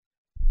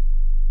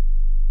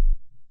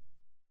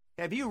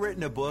Have you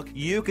written a book?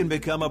 You can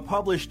become a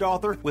published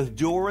author with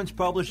Dorrance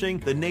Publishing,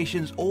 the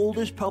nation's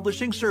oldest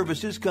publishing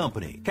services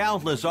company.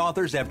 Countless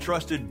authors have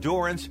trusted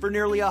Dorrance for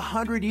nearly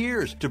 100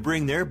 years to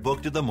bring their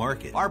book to the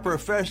market. Our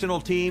professional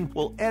team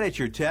will edit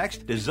your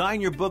text, design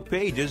your book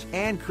pages,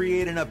 and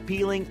create an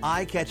appealing,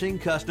 eye-catching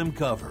custom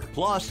cover.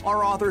 Plus,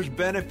 our authors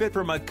benefit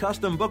from a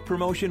custom book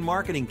promotion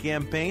marketing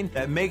campaign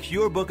that makes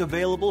your book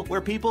available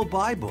where people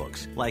buy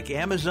books, like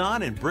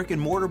Amazon and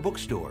brick-and-mortar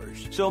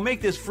bookstores. So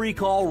make this free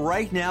call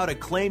right now to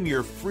claim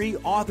your free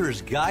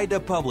author's guide to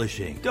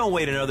publishing. Don't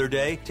wait another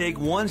day. Take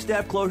one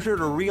step closer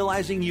to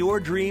realizing your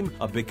dream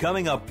of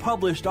becoming a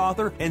published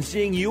author and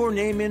seeing your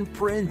name in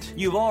print.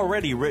 You've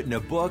already written a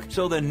book,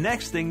 so the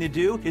next thing to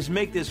do is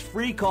make this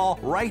free call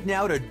right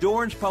now to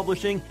Dorrance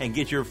Publishing and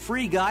get your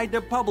free guide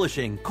to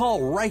publishing.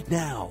 Call right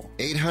now.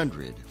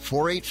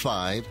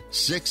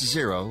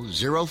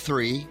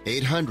 800-485-6003.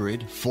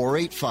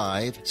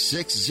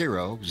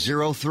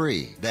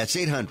 800-485-6003. That's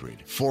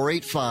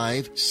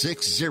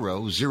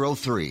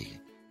 800-485-6003.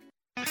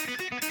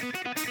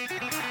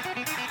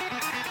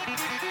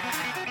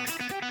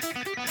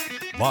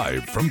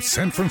 Live from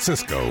San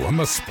Francisco on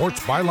the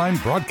Sports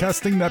Byline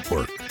Broadcasting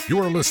Network, you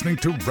are listening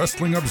to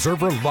Wrestling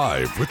Observer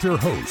Live with your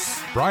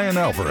hosts, Bryan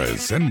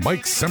Alvarez and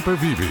Mike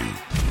Sempervive.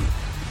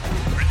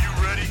 Are you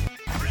ready?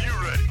 Are you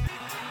ready?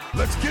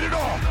 Let's get it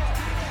on!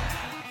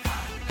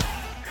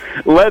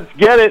 Let's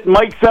get it.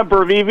 Mike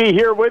Sempervive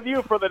here with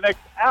you for the next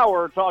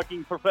hour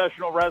talking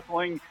professional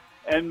wrestling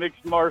and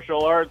mixed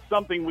martial arts,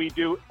 something we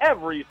do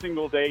every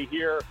single day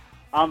here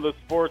on the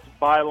Sports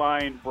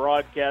Byline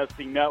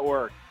Broadcasting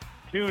Network.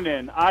 Tune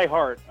in,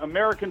 iHeart,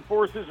 American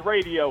Forces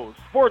Radio,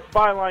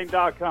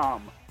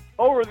 sportsbyline.com,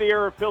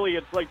 over-the-air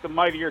affiliates like the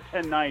mightier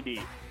 1090,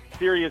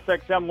 Sirius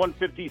XM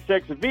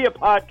 156 via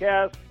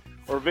podcast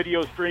or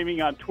video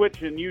streaming on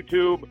Twitch and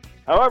YouTube.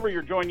 However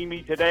you're joining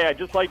me today, I'd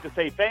just like to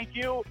say thank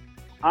you.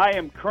 I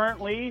am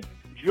currently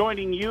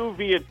joining you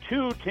via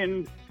two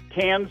tin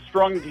cans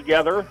strung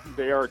together.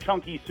 They are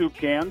chunky soup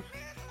cans,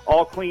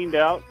 all cleaned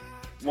out.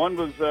 One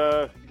was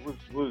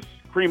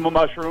cream of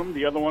mushroom.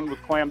 The other one was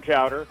clam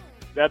chowder.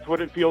 That's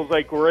what it feels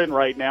like we're in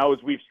right now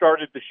as we've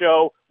started the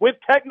show with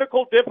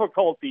technical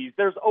difficulties.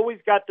 There's always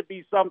got to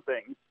be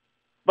something.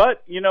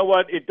 But you know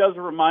what? It does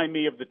remind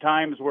me of the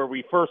times where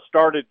we first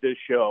started this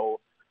show,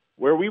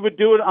 where we would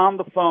do it on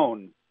the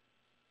phone,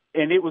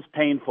 and it was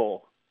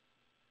painful.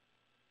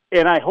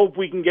 And I hope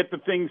we can get the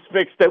things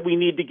fixed that we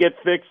need to get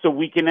fixed so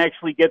we can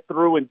actually get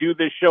through and do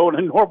this show in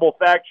a normal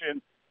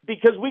fashion,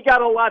 because we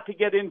got a lot to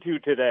get into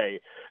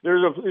today.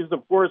 There's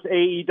of course,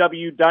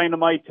 AEW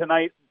Dynamite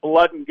tonight,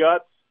 Blood and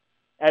Guts.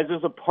 As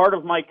is a part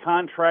of my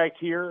contract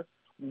here,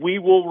 we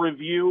will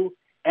review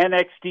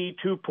NXT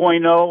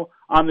 2.0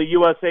 on the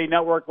USA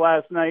Network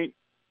last night.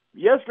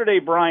 Yesterday,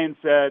 Bryan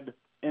said,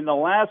 in the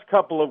last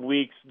couple of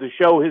weeks, the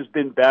show has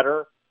been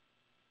better,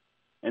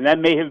 and that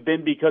may have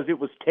been because it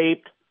was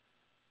taped.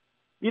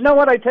 You know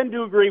what? I tend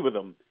to agree with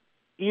him.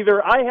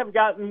 Either I have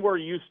gotten more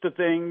used to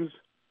things,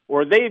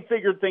 or they've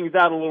figured things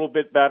out a little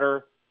bit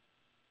better.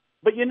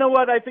 But you know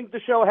what? I think the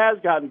show has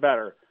gotten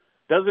better.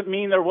 Doesn't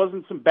mean there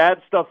wasn't some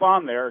bad stuff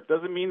on there.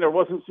 Doesn't mean there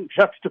wasn't some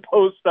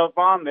juxtaposed stuff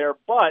on there.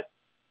 But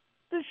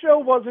the show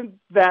wasn't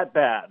that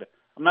bad.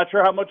 I'm not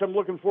sure how much I'm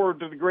looking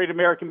forward to the Great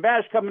American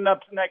Bash coming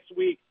up next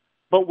week,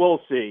 but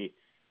we'll see.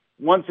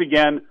 Once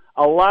again,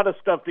 a lot of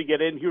stuff to get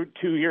into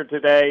here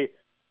today.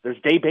 There's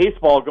day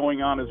baseball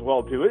going on as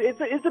well, too.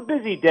 It's a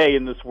busy day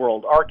in this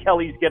world. R.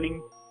 Kelly's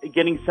getting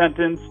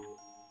sentenced,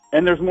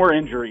 and there's more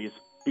injuries,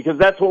 because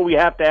that's what we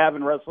have to have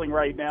in wrestling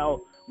right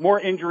now.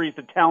 More injuries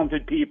to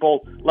talented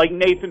people like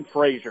Nathan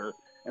Frazier.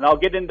 And I'll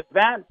get into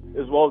that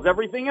as well as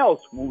everything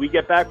else when we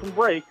get back from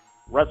break.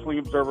 Wrestling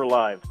Observer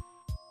Live.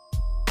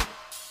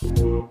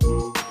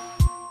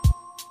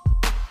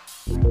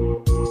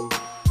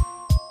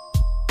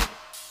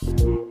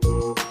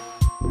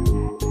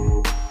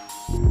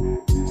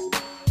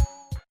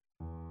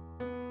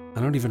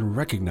 I don't even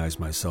recognize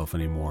myself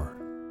anymore.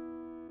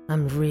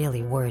 I'm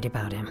really worried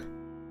about him.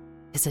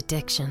 His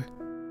addiction.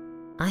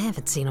 I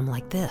haven't seen him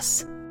like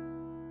this.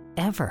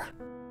 Ever.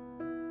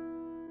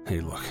 Hey,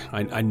 look,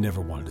 I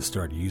never wanted to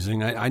start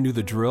using. I knew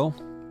the drill,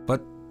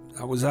 but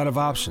I was out of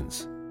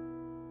options.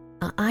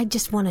 I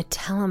just want to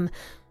tell him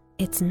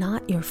it's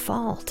not your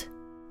fault.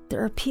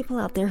 There are people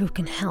out there who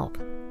can help.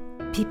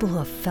 People who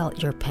have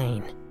felt your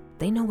pain.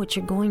 They know what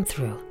you're going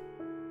through.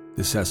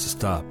 This has to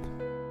stop.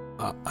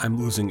 I'm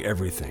losing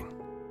everything.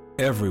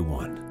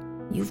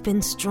 Everyone. You've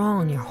been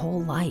strong your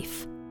whole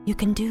life. You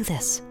can do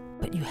this,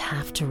 but you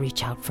have to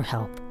reach out for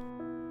help.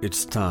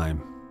 It's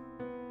time.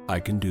 I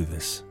can do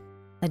this.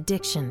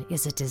 Addiction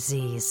is a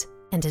disease,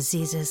 and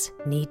diseases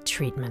need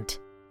treatment.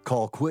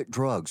 Call Quit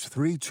Drugs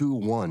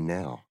 321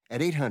 now at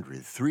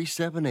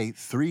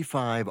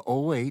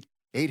 800-378-3508,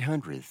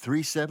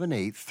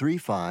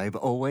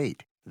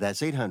 800-378-3508.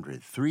 That's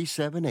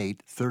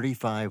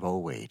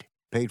 800-378-3508.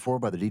 Paid for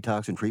by the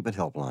Detox and Treatment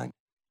Helpline.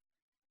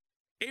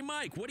 Hey,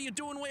 Mike, what are you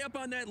doing way up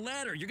on that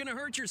ladder? You're going to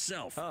hurt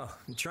yourself. Oh,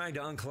 I'm trying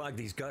to unclog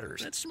these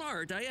gutters. That's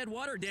smart. I had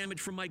water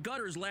damage from my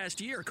gutters last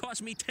year. It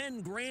cost me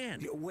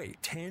 $10,000.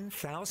 Wait,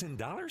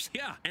 $10,000?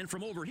 Yeah, and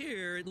from over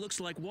here, it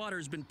looks like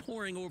water's been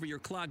pouring over your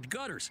clogged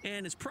gutters,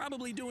 and it's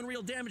probably doing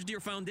real damage to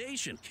your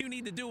foundation. You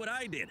need to do what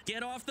I did.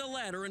 Get off the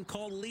ladder and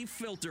call Leaf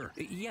Filter.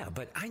 Yeah,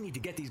 but I need to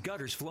get these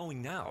gutters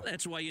flowing now.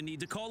 That's why you need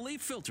to call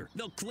Leaf Filter.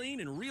 They'll clean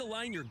and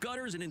realign your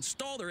gutters and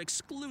install their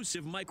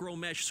exclusive micro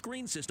mesh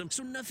screen system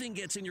so nothing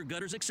gets in your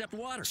gutters except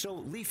water. So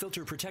Leaf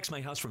Filter protects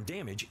my house from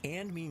damage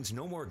and means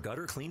no more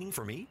gutter cleaning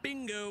for me?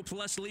 Bingo!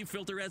 Plus, Leaf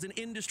Filter has an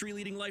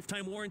industry-leading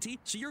lifetime warranty,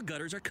 so your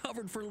gutters are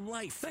covered for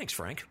life. Thanks,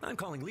 Frank. I'm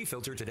calling Leaf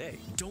Filter today.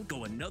 Don't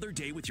go another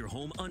day with your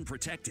home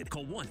unprotected.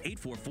 Call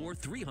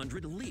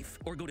 1-844-300-LEAF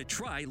or go to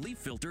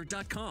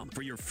tryleaffilter.com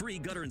for your free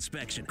gutter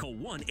inspection. Call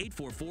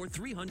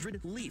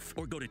 1-844-300-LEAF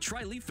or go to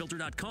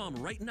tryleaffilter.com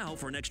right now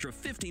for an extra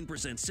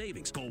 15%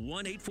 savings. Call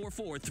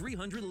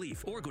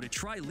 1-844-300-LEAF or go to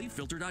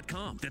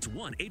tryleaffilter.com. That's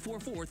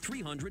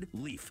 1-844-300-LEAF.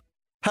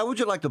 How would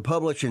you like to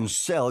publish and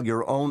sell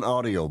your own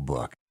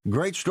audiobook?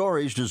 Great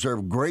stories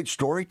deserve great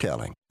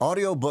storytelling.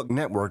 Audiobook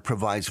Network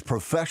provides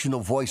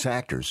professional voice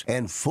actors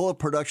and full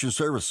production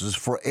services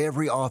for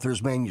every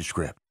author's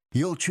manuscript.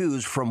 You'll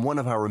choose from one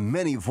of our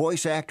many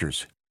voice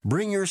actors.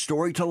 Bring your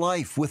story to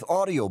life with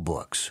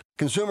audiobooks.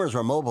 Consumers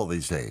are mobile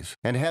these days,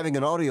 and having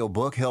an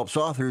audiobook helps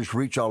authors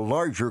reach a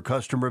larger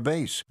customer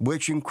base,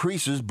 which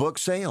increases book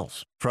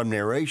sales. From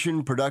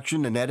narration,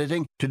 production, and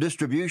editing to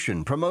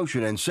distribution,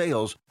 promotion, and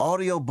sales,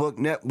 Audiobook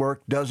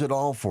Network does it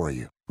all for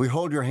you. We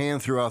hold your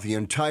hand throughout the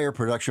entire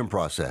production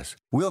process.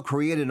 We'll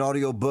create an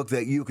audiobook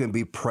that you can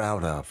be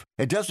proud of.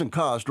 It doesn't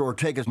cost or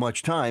take as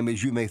much time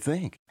as you may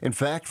think. In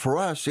fact, for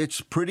us,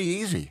 it's pretty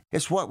easy.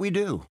 It's what we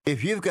do.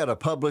 If you've got a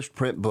published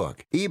print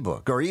book,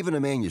 ebook, or even a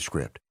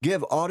manuscript,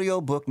 give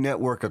Audiobook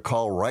Network a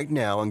call right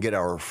now and get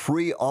our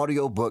free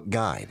audiobook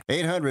guide.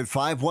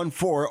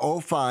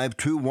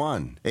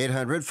 800-514-0521.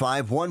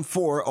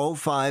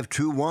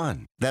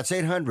 800-514-0521. That's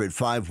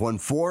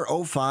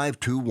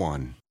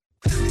 800-514-0521.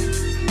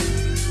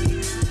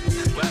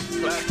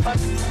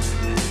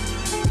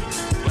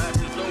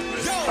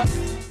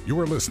 You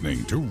are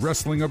listening to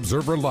Wrestling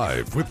Observer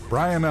Live with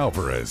Bryan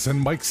Alvarez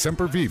and Mike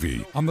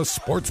Sempervive on the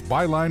Sports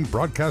Byline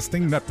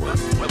Broadcasting Network.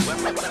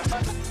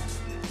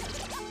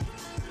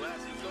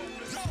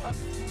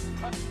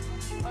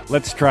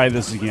 Let's try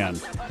this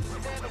again.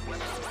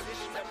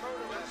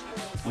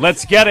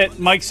 Let's get it.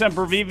 Mike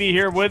Sempervive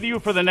here with you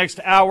for the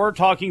next hour,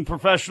 talking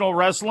professional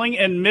wrestling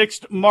and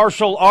mixed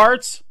martial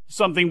arts,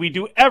 something we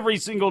do every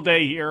single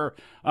day here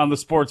on the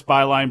Sports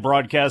Byline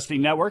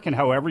Broadcasting Network. And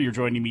however you're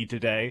joining me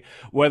today,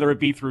 whether it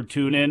be through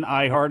TuneIn,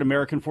 iHeart,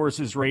 American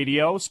Forces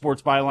Radio,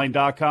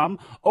 sportsbyline.com,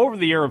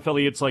 over-the-air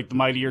affiliates like the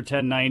Mightier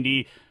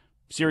 1090,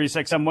 Sirius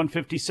XM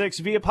 156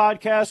 via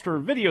podcast, or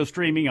video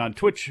streaming on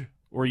Twitch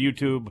or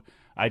YouTube,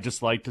 I'd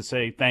just like to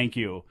say thank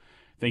you.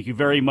 Thank you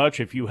very much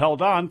if you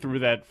held on through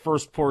that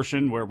first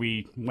portion where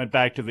we went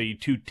back to the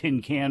 2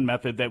 tin can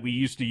method that we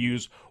used to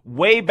use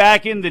way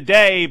back in the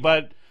day,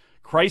 but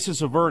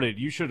crisis averted.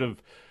 You should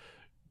have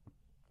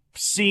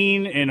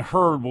seen and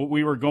heard what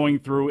we were going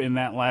through in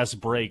that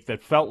last break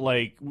that felt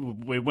like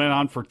we went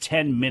on for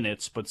 10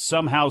 minutes, but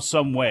somehow,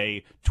 some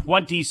way,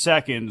 20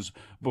 seconds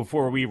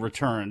before we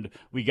returned,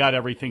 we got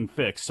everything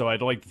fixed. So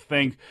I'd like to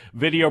thank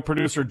video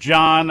producer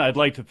John. I'd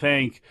like to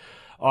thank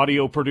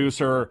audio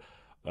producer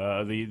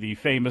the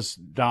famous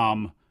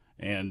Dom,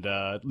 and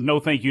no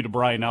thank you to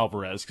Bryan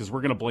Alvarez, because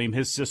we're going to blame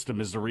his system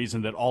as the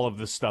reason that all of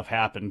this stuff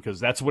happened, because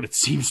that's what it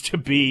seems to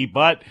be.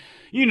 But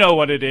you know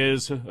what it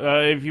is.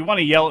 If you want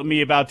to yell at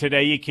me about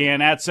today, you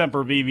can, at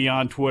Sempervive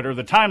on Twitter.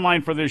 The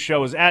timeline for this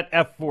show is at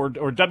F4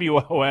 or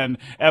WON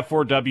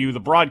F4W. The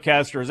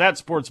broadcaster is at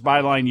Sports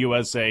Byline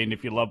USA, and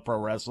if you love pro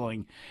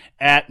wrestling,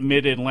 at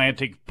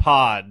Mid-Atlantic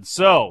Pod.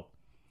 So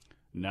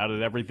now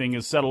that everything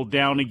is settled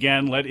down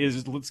again,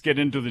 let's get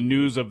into the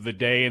news of the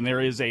day, and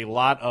there is a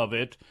lot of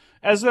it,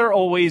 as there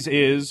always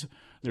is.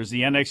 There's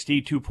the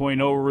NXT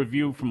 2.0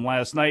 review from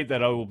last night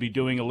that I will be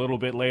doing a little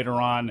bit later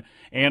on,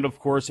 and of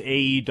course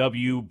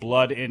AEW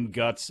Blood and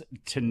Guts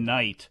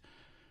tonight.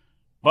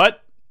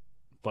 But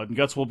Blood and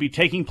Guts will be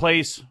taking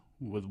place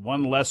with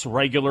one less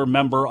regular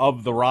member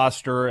of the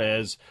roster,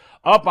 as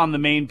up on the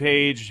main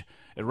page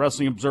at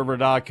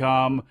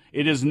WrestlingObserver.com,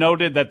 it is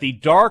noted that the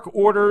Dark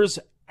Order's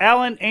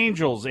Alan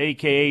Angels,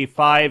 a.k.a.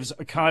 Five's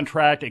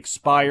contract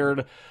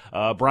expired.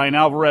 Bryan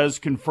Alvarez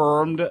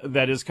confirmed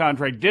that his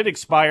contract did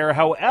expire.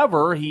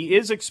 However, he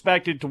is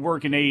expected to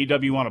work in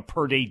AEW on a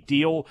per-day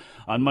deal.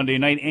 On Monday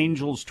night,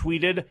 Angels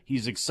tweeted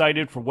he's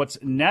excited for what's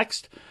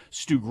next.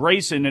 Stu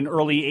Grayson, an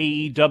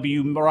early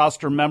AEW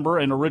roster member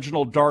and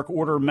original Dark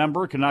Order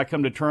member, could not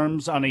come to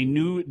terms on a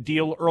new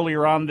deal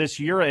earlier on this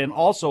year and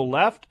also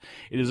left.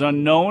 It is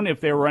unknown if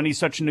there were any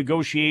such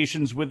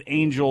negotiations with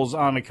Angels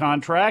on a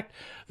contract.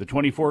 The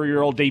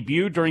 24-year-old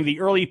debuted during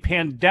the early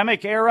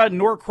pandemic era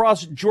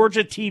Norcross,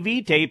 Georgia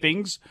TV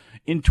tapings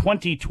in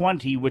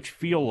 2020, which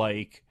feel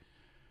like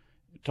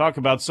Talk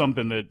about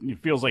something that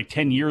feels like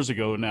 10 years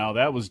ago now.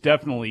 That was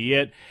definitely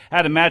it.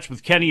 Had a match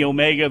with Kenny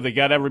Omega that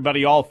got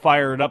everybody all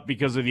fired up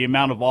because of the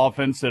amount of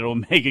offense that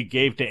Omega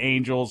gave to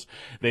Angels.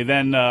 They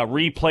then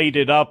replayed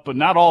it up, but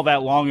not all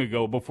that long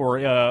ago before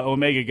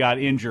Omega got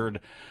injured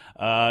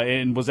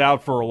and was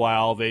out for a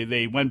while.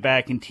 They went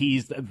back and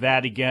teased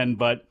that again,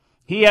 but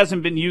he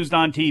hasn't been used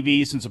on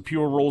TV since a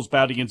Pure Rules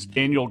bout against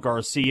Daniel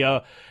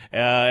Garcia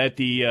at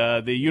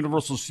the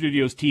Universal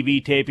Studios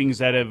TV tapings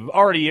that are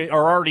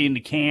already in the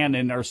can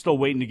and are still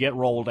waiting to get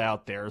rolled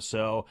out there.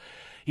 So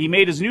he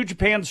made his New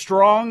Japan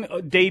Strong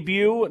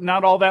debut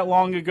not all that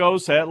long ago,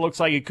 so that looks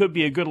like it could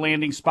be a good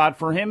landing spot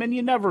for him. And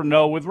you never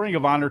know. With Ring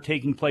of Honor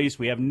taking place,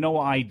 we have no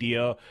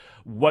idea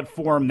what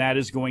form that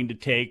is going to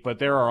take, but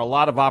there are a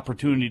lot of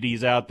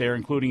opportunities out there,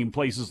 including in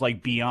places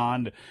like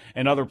Beyond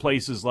and other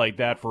places like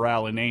that for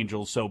Alan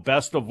Angel. So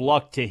best of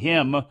luck to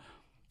him.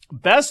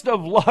 Best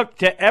of luck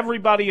to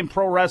everybody in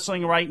pro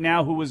wrestling right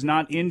now who is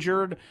not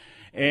injured,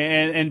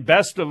 and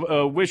best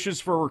of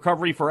wishes for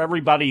recovery for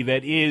everybody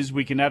that is.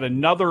 We can add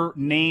another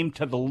name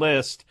to the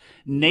list.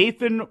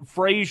 Nathan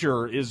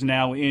Frazier is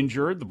now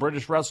injured. The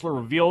British wrestler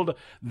revealed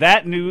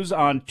that news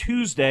on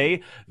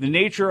Tuesday. The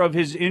nature of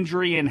his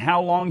injury and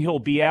how long he'll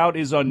be out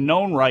is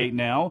unknown right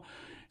now.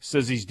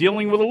 Says he's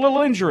dealing with a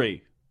little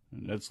injury.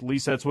 At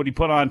least that's what he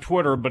put on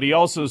Twitter, but he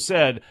also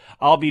said,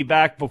 "I'll be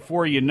back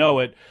before you know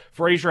it."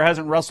 Frazier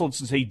hasn't wrestled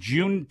since a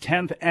June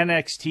 10th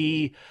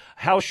NXT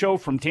house show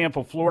from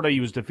Tampa, Florida. He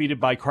was defeated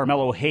by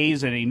Carmelo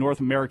Hayes in a North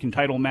American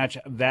title match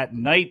that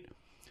night.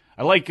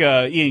 I like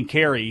Ian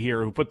Carey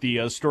here, who put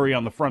the story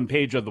on the front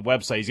page of the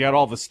website. He's got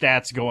all the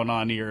stats going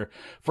on here.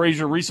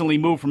 Frazier recently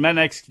moved from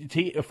NXT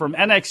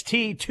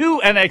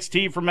to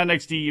NXT from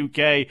NXT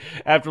UK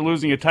after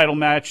losing a title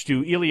match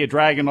to Ilya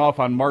Dragunov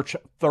on March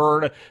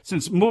 3rd.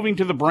 Since moving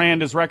to the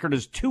brand, his record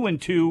is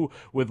 2-2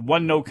 with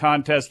 1 no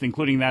contest,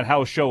 including that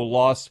house show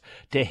loss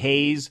to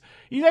Hayes.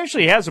 He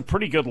actually has a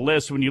pretty good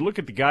list. When you look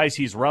at the guys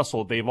he's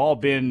wrestled, they've all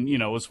been,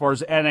 as far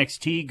as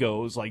NXT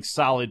goes, like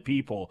solid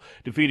people.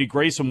 Defeated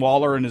Grayson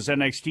Waller in his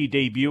NXT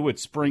debut at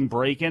Spring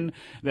Breakin',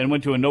 then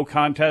went to a no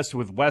contest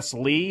with Wes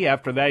Lee.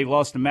 After that, he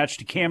lost a match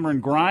to Cameron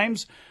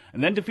Grimes,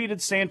 and then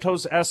defeated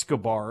Santos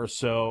Escobar.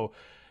 So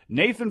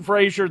Nathan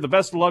Frazier, the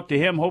best of luck to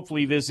him.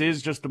 Hopefully this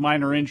is just a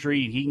minor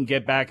injury and he can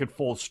get back at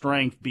full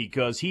strength,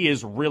 because he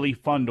is really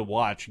fun to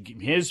watch.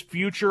 His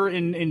future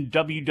in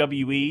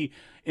WWE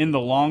in the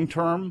long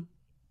term,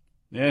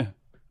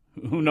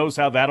 who knows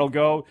how that'll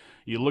go.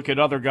 You look at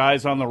other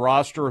guys on the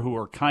roster who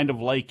are kind of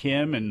like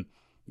him, and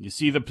you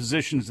see the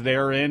positions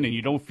they're in, and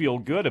you don't feel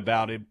good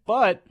about it.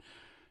 But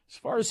as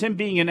far as him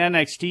being in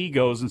NXT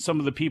goes and some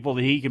of the people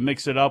that he can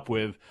mix it up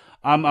with,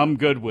 I'm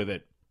good with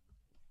it.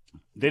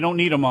 They don't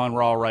need him on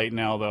Raw right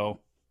now, though.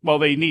 Well,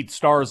 they need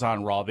stars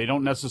on Raw. They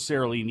don't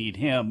necessarily need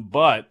him,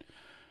 but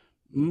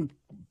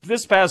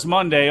this past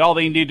Monday, all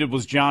they needed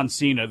was John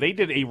Cena. They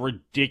did a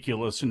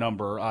ridiculous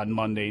number on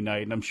Monday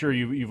night, and I'm sure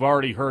you've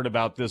already heard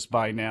about this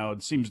by now.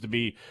 It seems to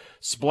be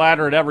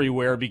splattered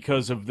everywhere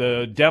because of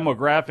the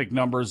demographic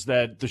numbers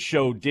that the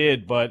show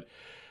did, but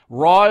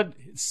Raw,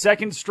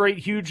 second straight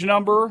huge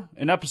number,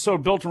 an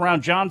episode built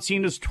around John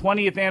Cena's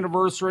 20th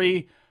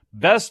anniversary,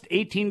 best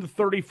 18 to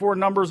 34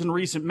 numbers in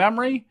recent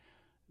memory.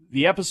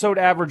 The episode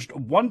averaged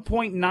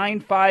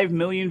 1.95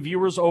 million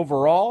viewers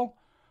overall,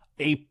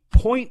 a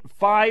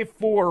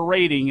 0.54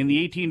 rating in the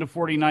 18 to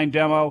 49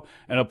 demo,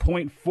 and a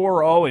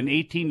 0.40 in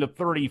 18 to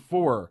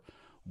 34.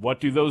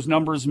 What do those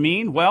numbers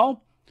mean?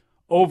 Well,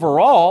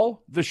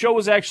 overall, the show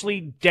was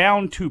actually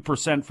down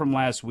 2% from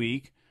last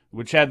week,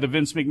 which had the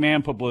Vince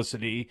McMahon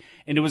publicity,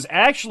 and it was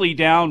actually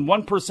down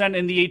 1%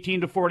 in the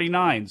 18 to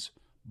 49s.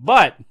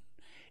 But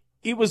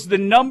it was the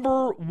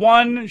number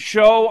one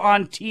show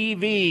on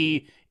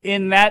TV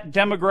in that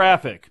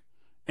demographic,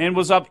 and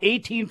was up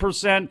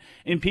 18%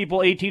 in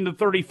people 18 to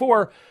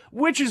 34,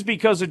 which is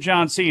because of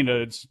John Cena.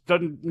 It's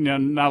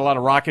not a lot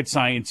of rocket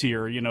science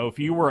here. If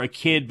you were a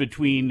kid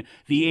between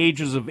the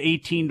ages of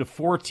 18 to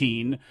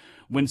 14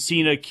 when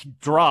Cena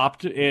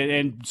dropped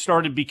and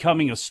started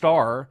becoming a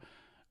star,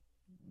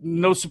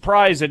 no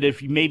surprise that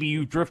if maybe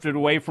you drifted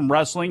away from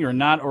wrestling or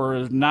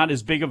not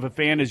as big of a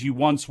fan as you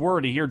once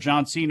were, to hear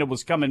John Cena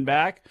was coming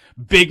back,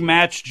 big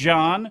match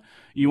John,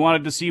 you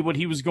wanted to see what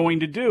he was going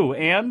to do,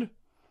 and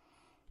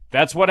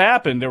that's what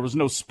happened. There was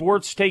no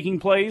sports taking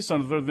place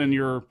other than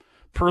your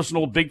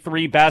personal Big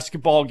Three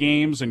basketball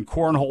games and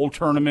cornhole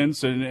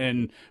tournaments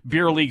and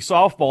beer league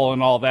softball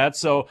and all that.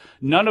 So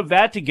none of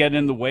that to get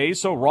in the way.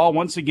 So Raw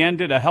once again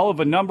did a hell of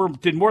a number,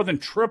 did more than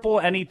triple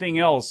anything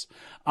else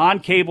on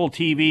cable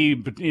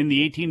TV in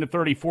the 18 to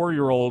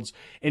 34-year-olds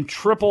and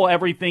triple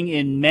everything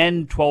in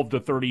men 12 to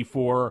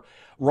 34.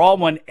 Raw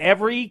won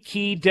every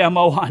key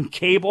demo on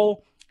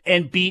cable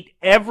and beat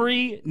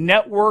every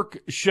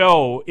network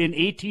show in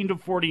 18 to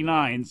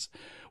 49s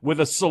with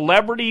a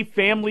Celebrity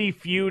Family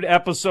Feud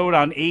episode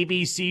on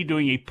ABC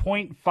doing a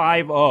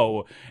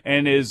 .50.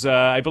 And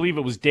I believe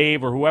it was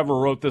Dave or whoever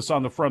wrote this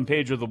on the front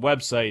page of the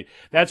website.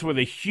 That's with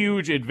a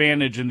huge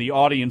advantage in the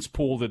audience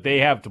pool that they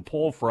have to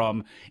pull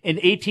from. In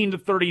 18 to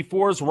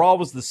 34s, Raw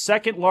was the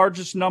second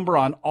largest number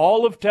on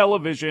all of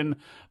television,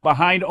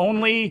 behind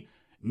only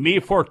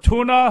Mi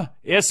Fortuna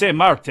Ese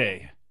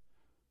Marte.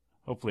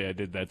 Hopefully I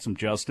did that some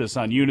justice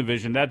on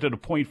Univision. That did a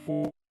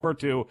 .42.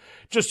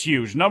 Just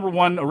huge. Number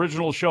one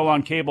original show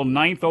on cable,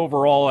 9th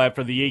overall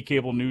after the 8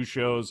 cable news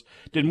shows.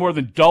 Did more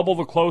than double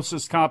the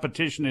closest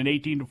competition in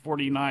 18 to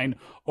 49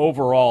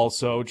 overall.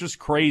 So just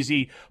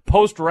crazy.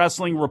 Post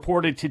Wrestling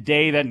reported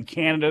today that in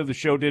Canada, the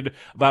show did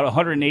about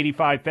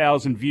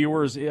 185,000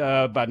 viewers,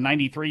 about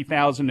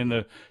 93,000 in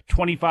the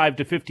 25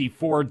 to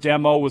 54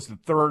 demo, was the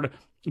third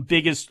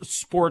biggest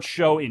sports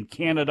show in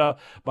Canada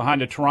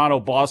behind a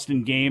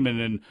Toronto-Boston game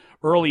and an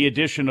early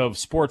edition of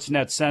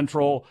Sportsnet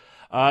Central.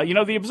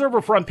 The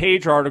Observer front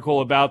page article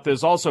about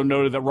this also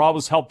noted that Raw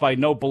was helped by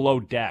no Below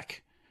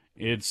Deck.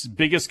 Its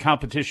biggest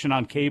competition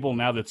on cable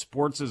now that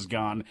sports is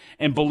gone.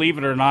 And believe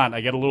it or not, I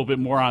get a little bit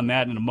more on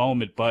that in a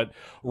moment, but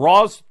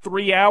Raw's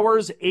 3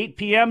 hours, 8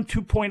 p.m.,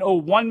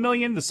 2.01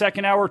 million. The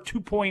second hour,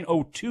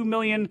 2.02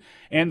 million.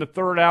 And the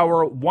third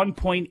hour,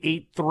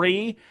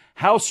 1.83.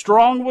 How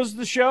strong was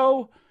the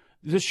show?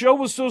 The show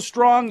was so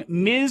strong,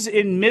 Ms.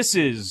 and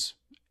Mrs.,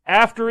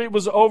 after it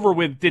was over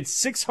with, did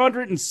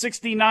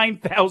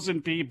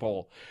 669,000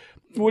 people,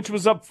 which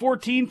was up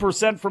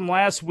 14% from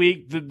last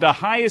week, the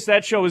highest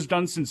that show has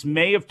done since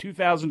May of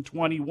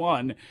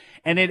 2021,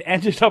 and it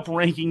ended up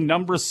ranking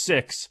number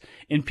 6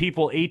 in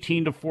people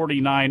 18 to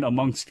 49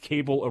 amongst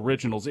cable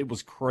originals. It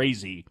was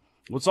crazy.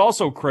 What's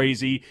also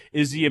crazy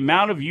is the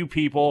amount of you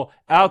people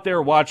out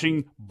there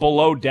watching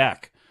Below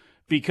Deck.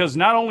 Because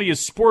not only is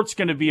sports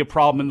going to be a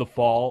problem in the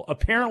fall,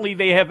 apparently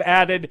they have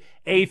added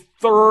a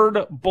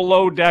third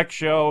Below Deck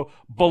show,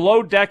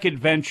 Below Deck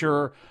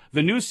Adventure.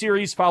 The new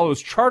series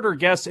follows charter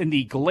guests in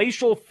the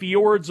glacial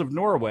fjords of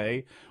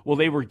Norway. Will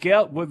they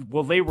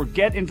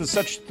get into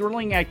such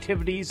thrilling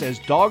activities as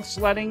dog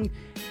sledding,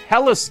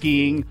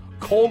 heli-skiing,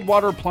 cold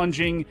water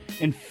plunging,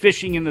 and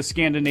fishing in the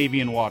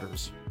Scandinavian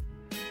waters.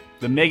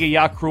 The mega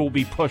yacht crew will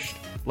be pushed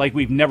like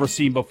we've never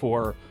seen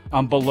before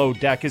on Below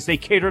Deck as they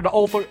cater to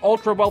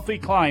ultra-wealthy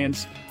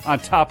clients on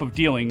top of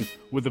dealing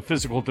with the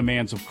physical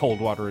demands of cold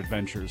water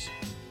adventures.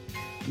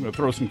 I'm going to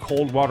throw some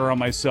cold water on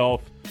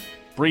myself,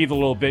 breathe a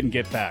little bit, and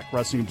get back.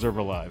 Wrestling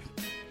Observer Live.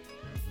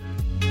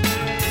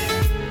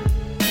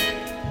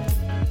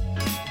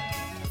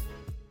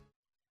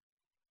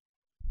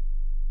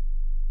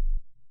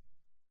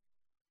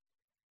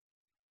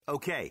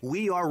 Okay,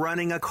 we are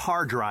running a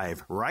car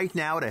drive right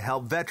now to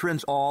help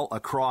veterans all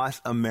across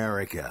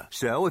America.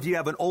 So if you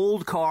have an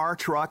old car,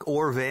 truck,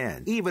 or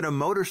van, even a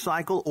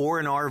motorcycle or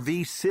an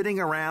RV sitting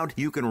around,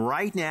 you can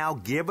right now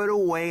give it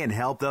away and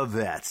help the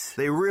vets.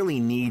 They really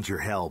need your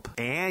help.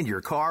 And your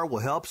car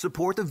will help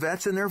support the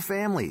vets and their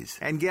families.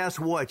 And guess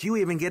what? You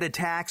even get a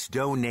tax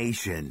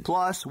donation.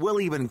 Plus, we'll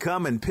even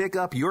come and pick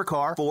up your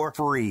car for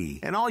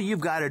free. And all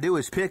you've got to do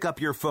is pick up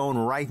your phone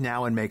right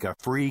now and make a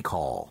free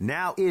call.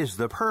 Now is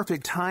the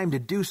perfect time to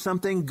do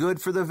something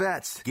good for the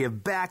vets.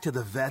 Give back to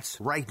the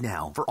vets right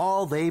now for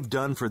all they've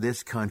done for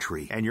this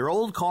country. And your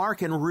old car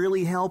can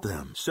really help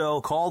them. So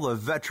call the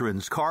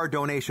Veterans Car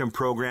Donation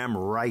Program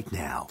right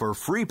now for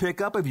free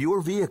pickup of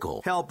your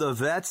vehicle. Help the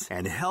vets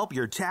and help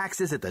your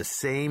taxes at the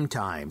same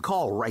time.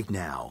 Call right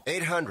now.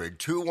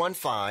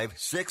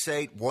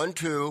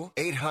 800-215-6812.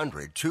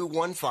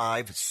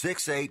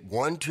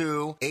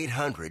 800-215-6812.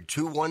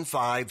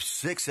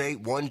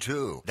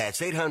 800-215-6812.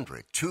 That's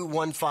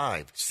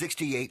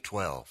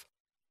 800-215-6812.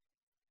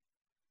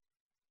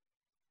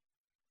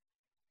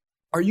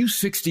 Are you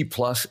 60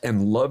 plus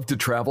and love to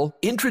travel?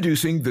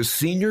 Introducing the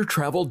Senior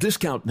Travel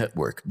Discount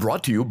Network,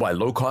 brought to you by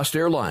Low Cost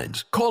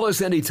Airlines. Call us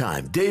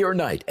anytime, day or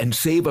night, and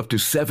save up to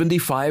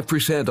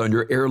 75% on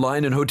your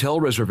airline and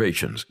hotel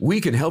reservations. We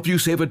can help you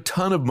save a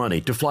ton of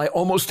money to fly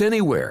almost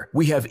anywhere.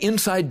 We have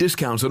inside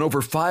discounts on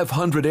over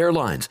 500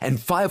 airlines and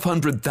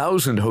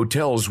 500,000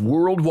 hotels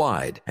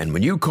worldwide. And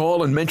when you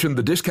call and mention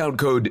the discount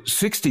code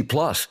 60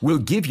 plus, we'll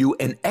give you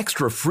an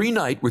extra free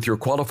night with your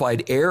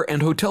qualified air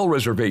and hotel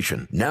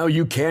reservation. Now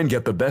you can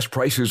get the best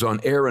prices on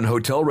air and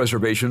hotel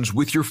reservations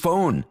with your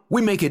phone.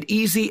 We make it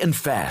easy and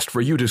fast for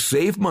you to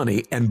save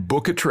money and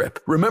book a trip.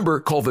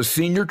 Remember, call the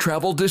Senior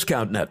Travel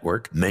Discount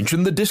Network,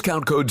 mention the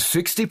discount code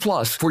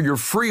 60+ for your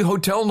free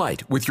hotel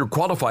night with your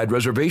qualified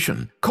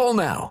reservation. Call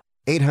now.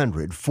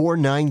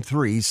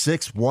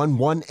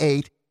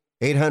 800-493-6118.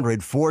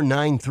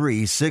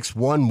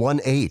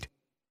 800-493-6118.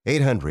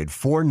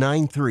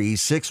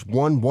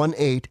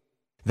 800-493-6118.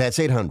 That's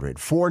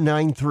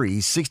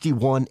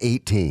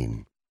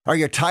 800-493-6118. Are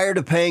you tired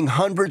of paying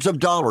hundreds of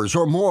dollars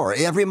or more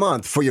every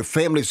month for your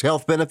family's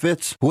health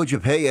benefits? Would you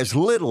pay as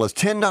little as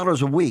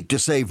 $10 a week to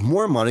save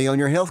more money on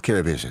your health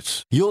care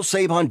visits? You'll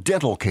save on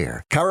dental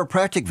care,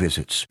 chiropractic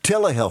visits,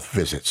 telehealth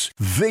visits,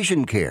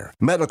 vision care,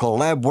 medical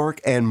lab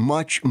work, and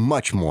much,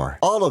 much more.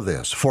 All of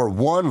this for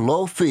one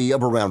low fee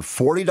of around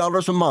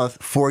 $40 a month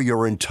for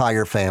your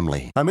entire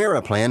family.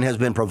 Ameriplan has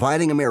been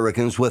providing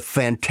Americans with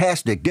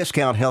fantastic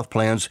discount health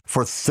plans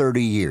for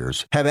 30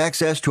 years. Have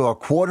access to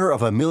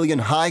 250,000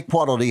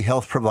 high-quality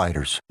health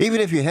providers. Even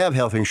if you have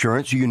health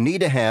insurance, you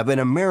need to have an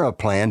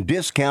Ameriplan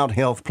discount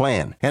health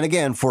plan. And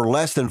again, for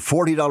less than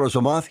 $40 a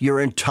month, your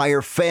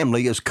entire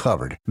family is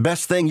covered.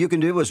 Best thing you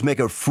can do is make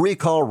a free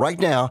call right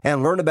now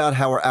and learn about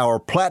how our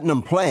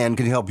Platinum plan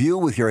can help you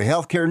with your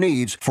health care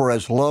needs for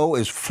as low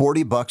as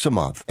 $40 a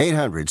month.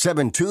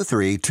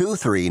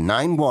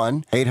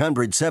 800-723-2391.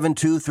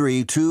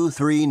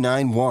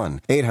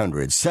 800-723-2391.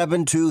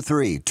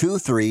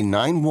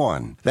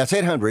 800-723-2391. That's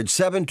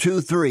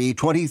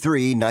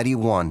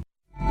 800-723-2391.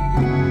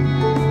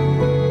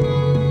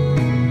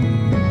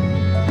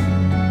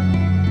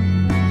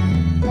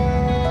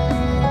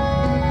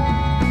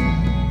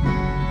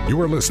 You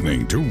are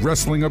listening to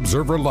Wrestling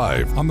Observer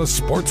Live on the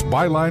Sports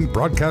Byline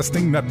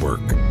Broadcasting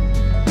Network.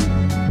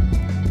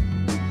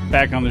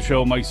 Back on the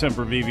show, Mike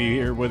Sempervive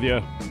here with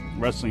you,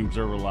 Wrestling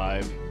Observer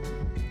Live.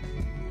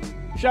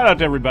 Shout out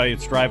to everybody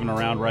that's driving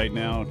around right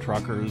now,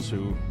 truckers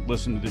who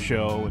listen to the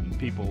show, and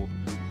people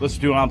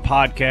listen to it on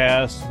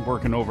podcasts,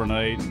 working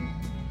overnight, and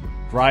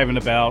driving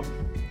about.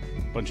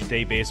 Bunch of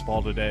day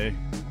baseball today.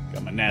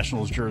 Got my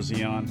Nationals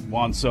jersey on.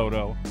 Juan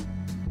Soto.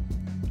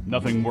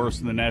 Nothing worse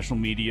than the national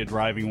media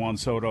driving Juan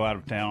Soto out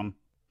of town,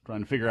 trying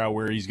to figure out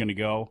where he's going to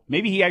go.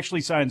 Maybe he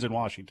actually signs in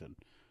Washington.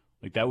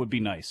 Like, that would be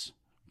nice.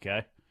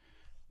 Okay?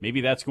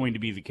 Maybe that's going to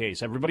be the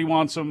case. Everybody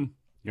wants him.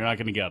 You're not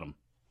going to get him.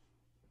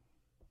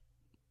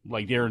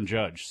 Like Aaron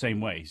Judge,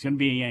 same way. He's going to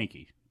be a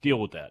Yankee.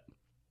 Deal with that.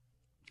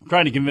 I'm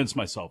trying to convince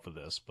myself of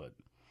this, but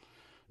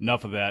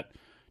enough of that.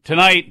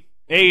 Tonight,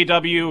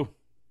 AEW,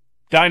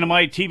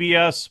 Dynamite,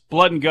 TBS,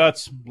 Blood and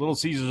Guts, Little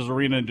Caesars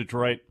Arena in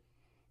Detroit.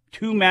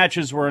 2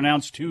 matches were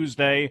announced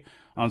Tuesday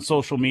on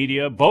social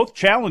media. Both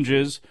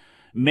challenges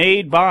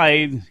made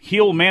by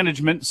heel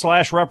management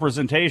 /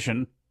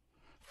 representation.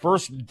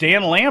 First,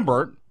 Dan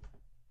Lambert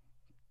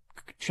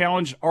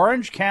challenged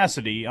Orange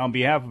Cassidy on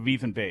behalf of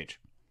Ethan Page.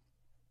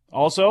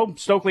 Also,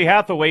 Stokely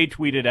Hathaway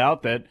tweeted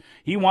out that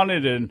he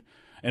wanted an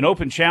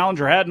open challenge,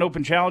 or had an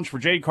open challenge for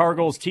Jade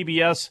Cargill's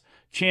TBS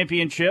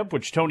championship,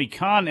 which Tony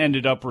Khan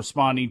ended up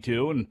responding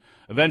to and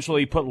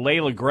eventually put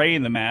Layla Gray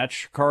in the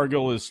match.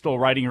 Cargill is still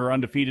riding her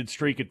undefeated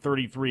streak at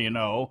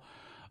 33-0.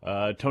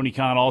 Tony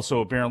Khan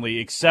also apparently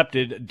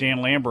accepted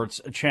Dan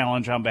Lambert's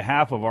challenge on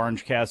behalf of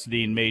Orange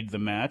Cassidy and made the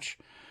match.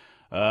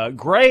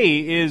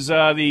 Gray is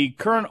the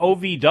current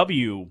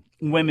OVW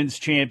women's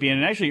champion,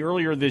 and actually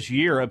earlier this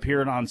year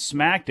appeared on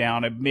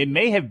SmackDown. It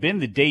may have been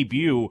the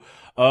debut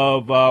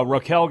of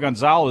Raquel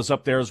Gonzalez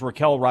up there as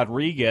Raquel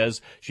Rodriguez.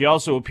 She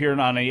also appeared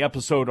on an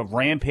episode of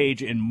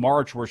Rampage in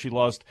March where she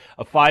lost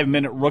a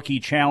 5-minute rookie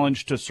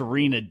challenge to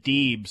Serena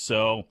Deeb.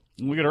 So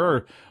look at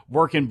her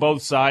working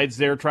both sides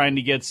there, trying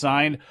to get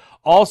signed.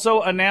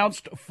 Also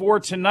announced for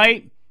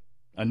tonight,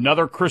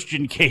 another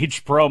Christian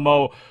Cage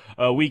promo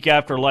a week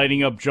after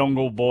lighting up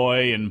Jungle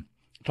Boy and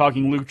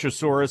talking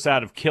Luchasaurus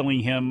out of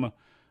killing him.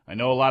 I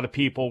know a lot of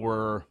people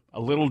were a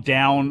little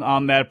down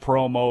on that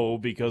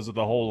promo because of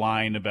the whole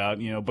line about,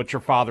 but your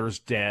father's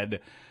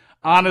dead.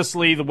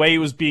 Honestly, the way it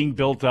was being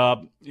built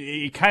up,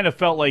 it kind of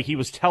felt like he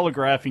was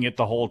telegraphing it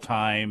the whole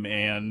time,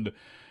 and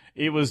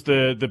it was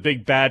the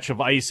big batch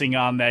of icing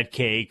on that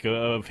cake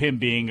of him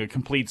being a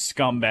complete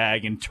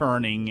scumbag and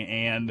turning,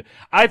 and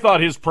I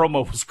thought his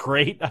promo was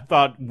great. I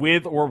thought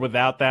with or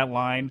without that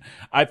line,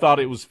 I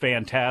thought it was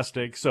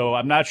fantastic. So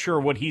I'm not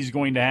sure what he's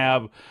going to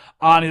have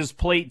on his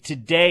plate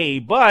today,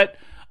 but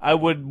I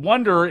would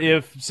wonder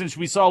if, since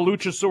we saw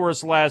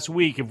Luchasaurus last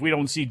week, if we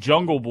don't see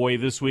Jungle Boy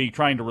this week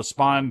trying to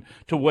respond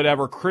to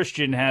whatever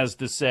Christian has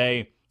to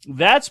say.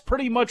 That's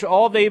pretty much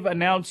all they've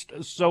announced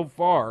so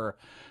far.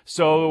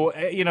 So,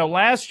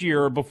 last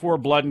year before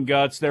Blood and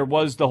Guts, there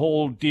was the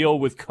whole deal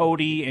with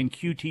Cody and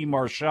QT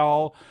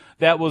Marshall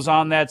that was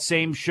on that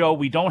same show.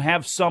 We don't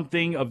have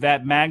something of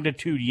that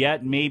magnitude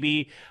yet.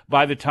 Maybe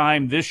by the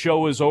time this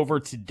show is over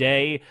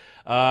today,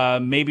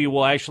 maybe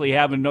we'll actually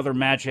have another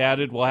match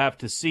added. We'll have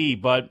to see.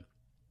 But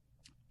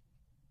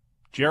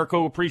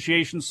Jericho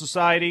Appreciation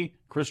Society,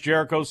 Chris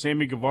Jericho,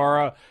 Sammy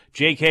Guevara,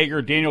 Jake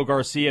Hager, Daniel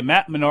Garcia,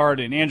 Matt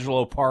Menard, and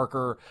Angelo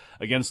Parker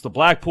against the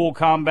Blackpool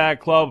Combat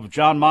Club of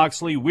John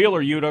Moxley,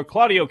 Wheeler Yuta,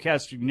 Claudio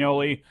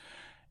Castagnoli,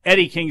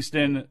 Eddie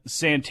Kingston,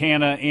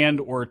 Santana, and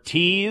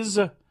Ortiz.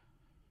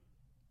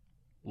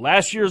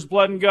 Last year's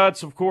Blood and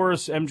Guts, of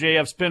course,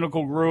 MJF's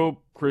Pinnacle Group,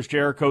 Chris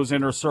Jericho's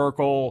Inner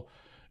Circle,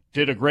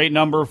 did a great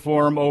number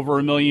for him. Over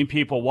 1 million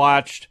people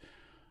watched.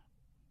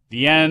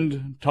 The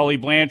end, Tully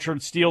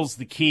Blanchard steals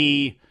the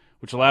key,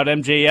 which allowed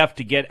MJF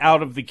to get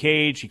out of the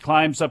cage. He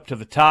climbs up to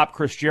the top.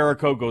 Chris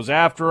Jericho goes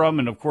after him.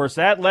 And, of course,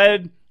 that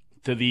led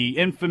to the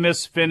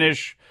infamous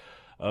finish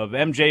of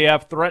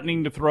MJF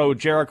threatening to throw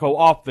Jericho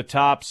off the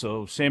top,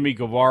 so Sammy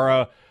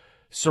Guevara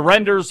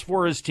surrenders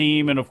for his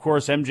team, and of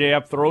course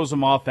MJF throws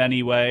him off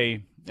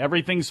anyway.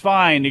 Everything's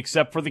fine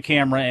except for the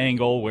camera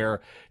angle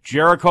where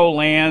Jericho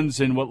lands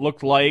in what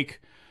looked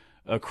like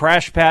a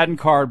crash pad and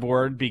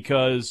cardboard,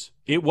 because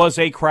it was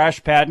a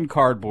crash pad and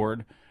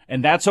cardboard.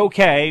 And that's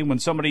okay when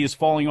somebody is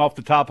falling off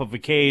the top of a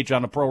cage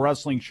on a pro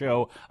wrestling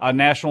show on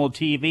national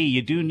TV.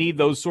 You do need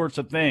those sorts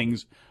of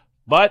things.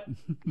 But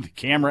the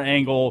camera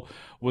angle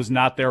was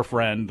not their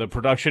friend. The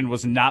production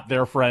was not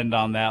their friend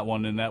on that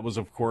one. And that was,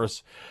 of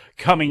course,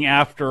 coming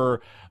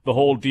after the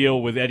whole deal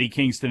with Eddie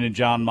Kingston and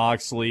Jon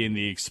Moxley and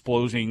the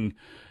exploding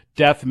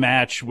death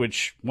match,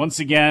 which, once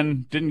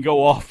again, didn't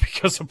go off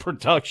because of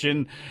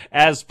production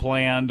as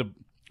planned.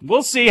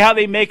 We'll see how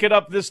they make it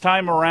up this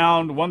time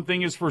around. One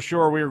thing is for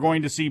sure, we are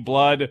going to see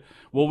blood.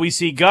 Will we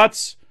see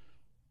guts?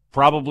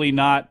 Probably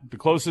not. The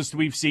closest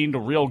we've seen to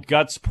real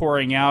guts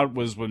pouring out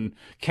was when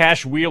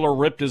Cash Wheeler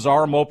ripped his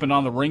arm open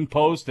on the ring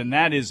post, and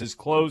that is as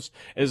close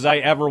as I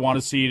ever want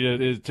to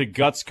see to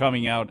guts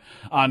coming out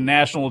on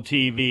national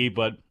TV.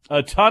 But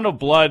a ton of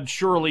blood,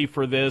 surely,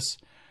 for this.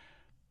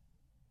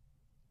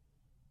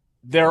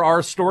 There are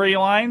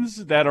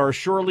storylines that are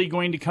surely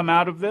going to come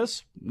out of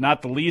this,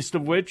 not the least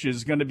of which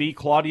is going to be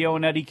Claudio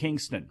and Eddie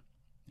Kingston.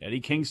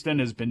 Eddie Kingston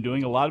has been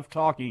doing a lot of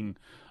talking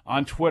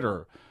on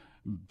Twitter,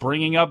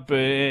 bringing up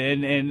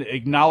and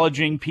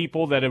acknowledging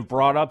people that have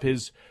brought up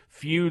his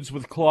feuds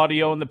with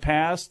Claudio in the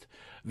past.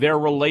 Their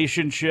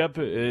relationship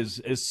is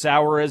as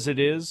sour as it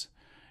is,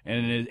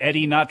 and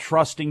Eddie not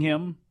trusting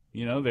him.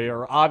 You know, they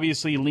are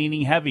obviously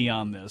leaning heavy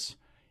on this.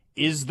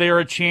 Is there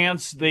a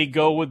chance they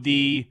go with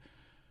the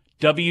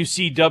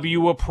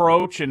WCW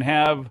approach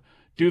and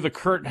do the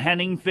Kurt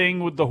Hennig thing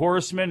with the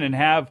Horsemen and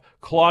have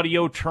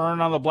Claudio turn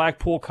on the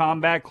Blackpool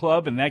Combat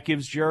Club and that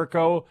gives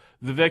Jericho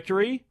the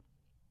victory?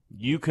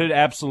 You could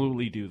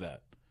absolutely do that.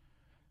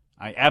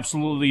 I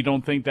absolutely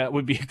don't think that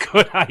would be a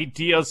good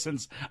idea,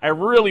 since I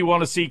really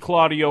want to see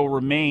Claudio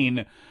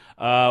remain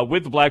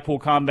with the Blackpool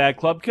Combat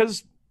Club,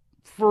 because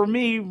for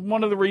me,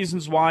 one of the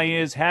reasons why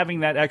is having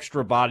that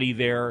extra body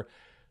there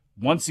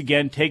once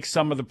again takes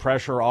some of the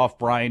pressure off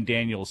Bryan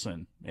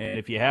Danielson. And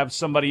if you have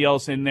somebody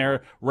else in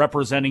there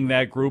representing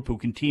that group who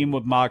can team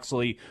with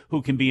Moxley,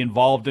 who can be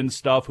involved in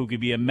stuff, who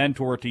can be a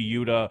mentor to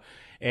Yuta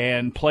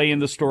and play in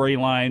the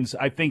storylines,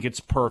 I think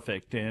it's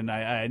perfect. And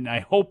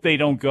I hope they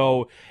don't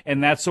go in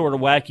that sort of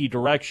wacky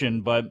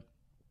direction, but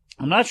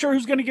I'm not sure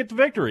who's going to get the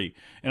victory,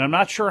 and I'm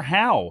not sure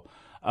how.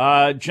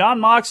 Jon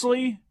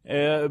Moxley,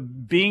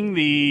 being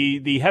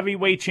the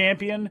heavyweight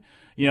champion,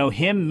 you know,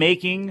 him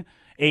making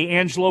a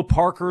Angelo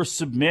Parker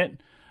submit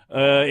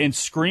and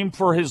scream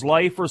for his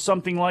life or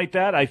something like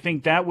that, I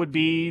think that would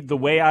be the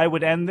way I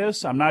would end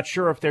this. I'm not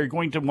sure if they're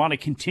going to want to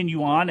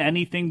continue on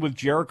anything with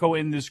Jericho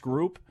in this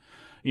group.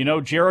 You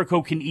know,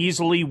 Jericho can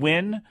easily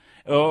win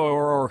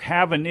or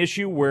have an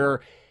issue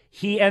where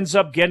he ends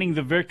up getting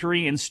the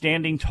victory and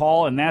standing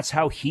tall, and that's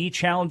how he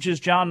challenges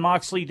Jon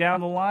Moxley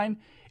down the line.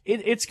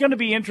 It's going to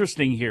be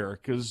interesting here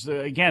because,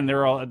 again,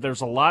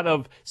 there's a lot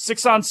of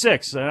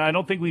 6-on-6. And I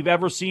don't think we've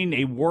ever seen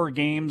a War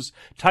Games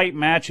type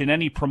match in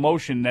any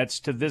promotion that's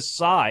to this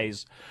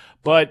size.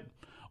 But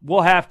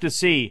we'll have to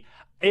see.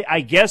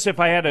 I guess if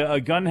I had a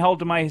gun held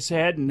to my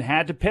head and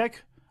had to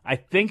pick, I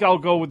think I'll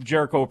go with the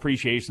Jericho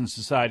Appreciation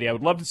Society. I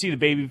would love to see the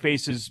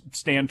babyfaces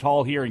stand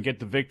tall here and get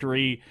the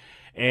victory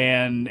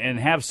and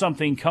have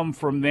something come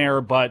from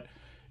there. But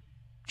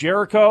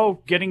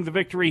Jericho getting the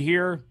victory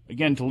here,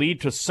 again, to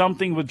lead to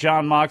something with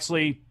Jon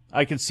Moxley,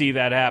 I can see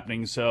that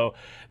happening. So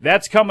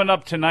that's coming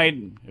up tonight.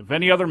 If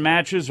any other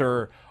matches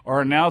are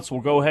announced,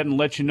 we'll go ahead and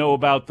let you know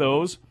about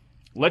those.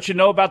 Let you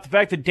know about the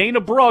fact that Dana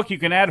Brooke, you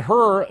can add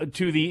her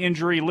to the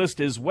injury list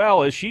as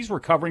well, as she's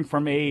recovering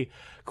from a,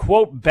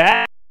 quote,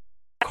 bad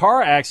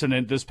car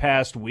accident this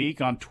past week.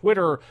 On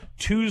Twitter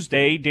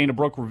Tuesday, Dana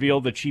Brooke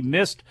revealed that she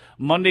missed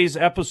Monday's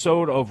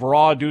episode of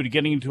Raw due to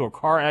getting into a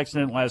car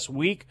accident last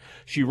week.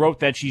 She wrote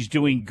that she's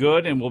doing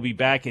good and will be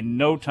back in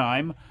no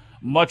time.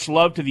 Much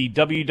love to the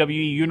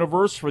WWE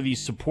Universe for the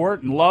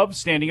support and love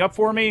standing up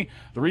for me.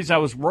 The reason I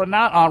was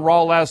not on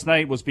Raw last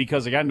night was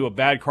because I got into a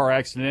bad car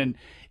accident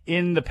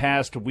in the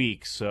past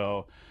week.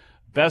 So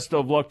best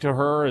of luck to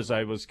her, as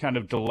I was kind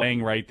of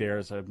delaying right there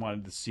as I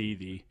wanted to see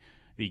the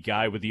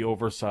guy with the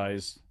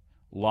oversized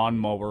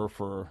lawnmower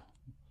for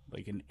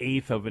like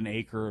 1/8 of an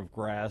acre of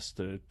grass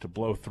to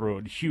blow through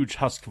a huge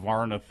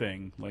Husqvarna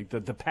thing. Like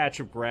the patch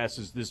of grass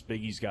is this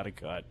big, he's got to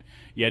cut,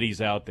 yet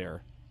he's out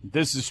there.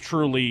 This is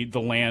truly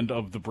the land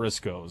of the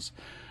Briscoes.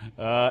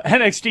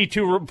 NXT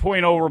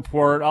 2.0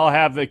 report, I'll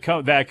have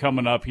that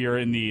coming up here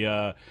in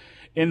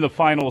the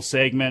final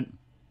segment.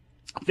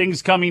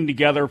 Things coming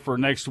together for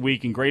next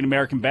week in Great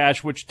American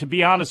Bash, which, to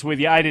be honest with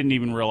you, I didn't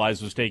even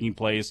realize was taking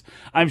place.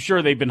 I'm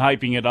sure they've been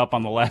hyping it up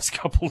on the last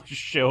couple of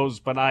shows,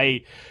 but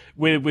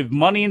with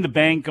Money in the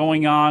Bank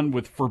going on,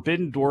 with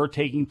Forbidden Door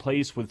taking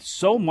place, with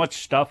so much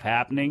stuff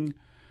happening,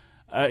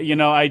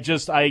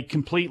 I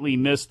completely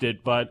missed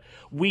it. But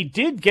we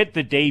did get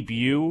the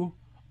debut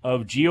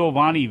of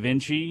Giovanni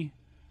Vinci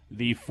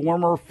the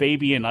former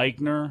Fabian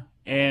Eichner.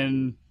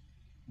 And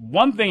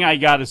one thing I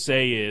got to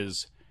say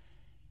is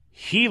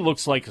he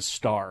looks like a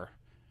star.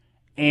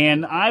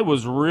 And I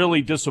was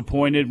really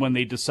disappointed when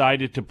they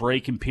decided to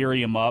break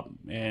Imperium up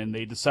and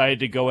they decided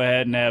to go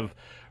ahead and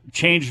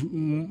change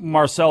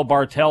Marcel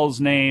Bartel's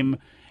name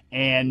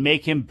and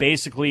make him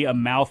basically a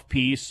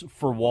mouthpiece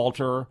for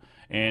Walter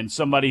and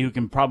somebody who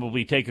can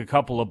probably take a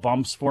couple of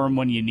bumps for him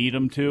when you need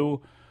him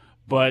to,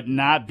 but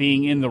not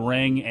being in the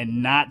ring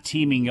and not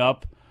teaming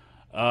up.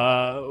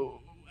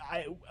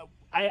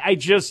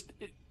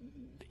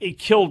 It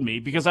killed me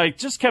because I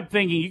just kept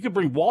thinking you could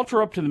bring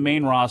Walter up to the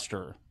main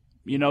roster.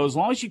 You know, as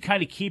long as you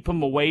kind of keep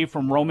him away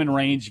from Roman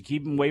Reigns, you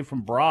keep him away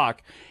from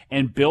Brock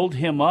and build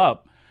him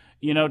up,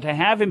 you know, to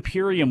have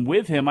Imperium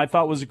with him, I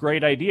thought was a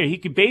great idea. He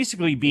could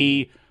basically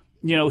be,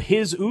 you know,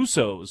 his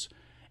Usos.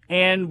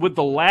 And with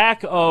the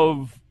lack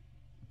of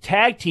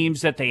tag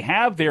teams that they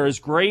have there, as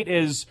great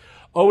as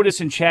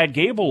Otis and Chad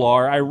Gable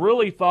are, I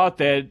really thought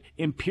that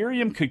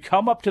Imperium could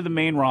come up to the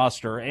main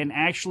roster and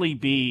actually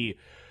be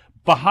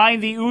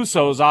behind the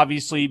Usos,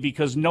 obviously,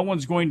 because no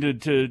one's going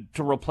to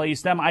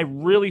replace them. I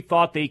really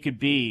thought they could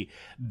be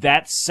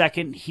that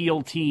second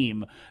heel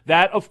team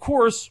that, of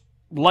course,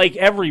 like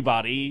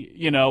everybody,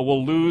 you know,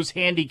 will lose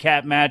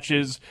handicap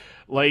matches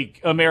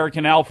like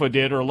American Alpha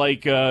did or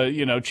like,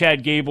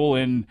 Chad Gable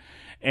and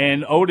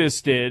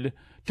Otis did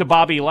to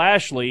Bobby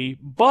Lashley,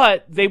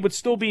 but they would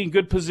still be in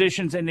good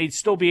positions and they'd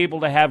still be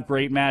able to have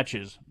great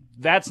matches.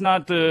 That's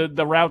not the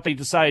route they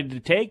decided to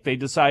take. They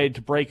decided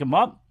to break them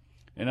up.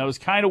 And I was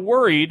kind of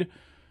worried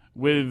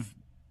with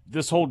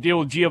this whole deal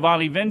with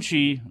Giovanni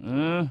Vinci.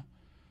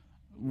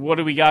 What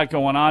do we got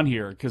going on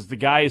here? Because the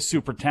guy is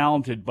super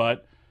talented,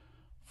 but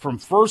from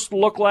first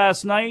look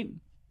last night,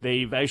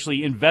 they've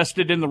actually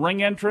invested in the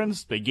ring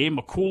entrance. They gave him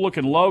a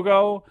cool-looking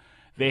logo.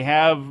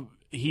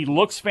 He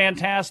looks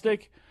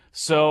fantastic.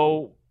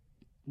 So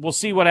we'll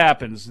see what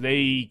happens.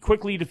 They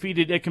quickly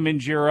defeated Ikemen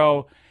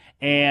Jiro,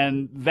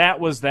 and that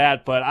was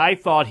that. But I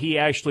thought he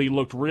actually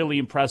looked really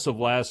impressive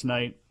last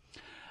night.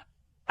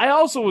 I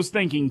also was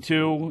thinking,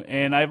 too,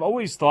 and I've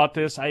always thought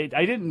this, I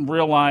didn't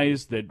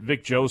realize that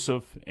Vic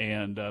Joseph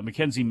and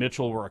Mackenzie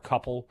Mitchell were a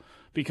couple,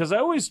 because I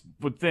always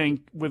would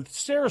think, with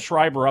Sarah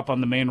Schreiber up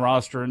on the main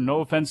roster, and no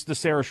offense to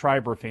Sarah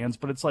Schreiber fans,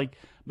 but it's like,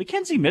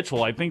 Mackenzie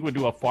Mitchell, I think, would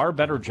do a far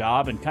better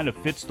job and kind of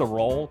fits the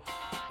role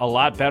a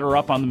lot better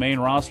up on the main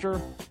roster.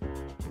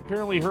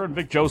 Apparently her and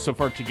Vic Joseph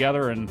are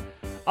together, and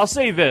I'll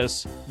say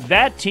this,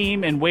 that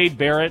team and Wade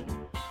Barrett,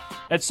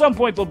 at some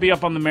point, they'll be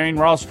up on the main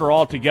roster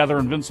all together,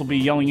 and Vince will be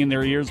yelling in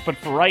their ears. But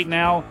for right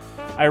now,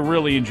 I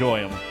really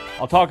enjoy them.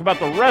 I'll talk about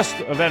the rest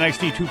of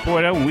NXT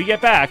 2.0 when we get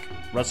back.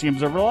 Wrestling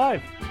Observer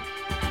Live.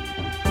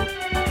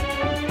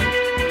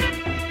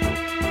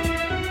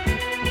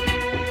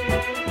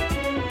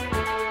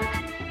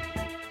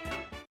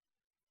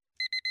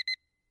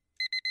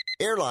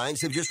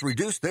 Airlines have just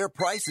reduced their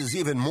prices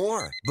even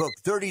more. Book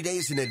 30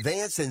 days in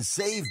advance and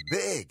save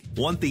big.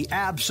 Want the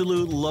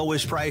absolute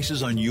lowest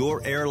prices on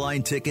your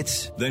airline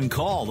tickets? Then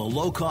call the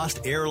Low Cost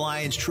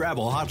Airlines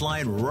Travel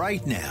Hotline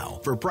right now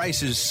for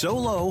prices so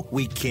low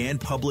we can't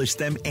publish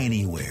them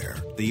anywhere.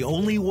 The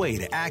only way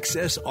to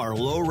access our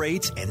low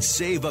rates and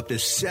save up to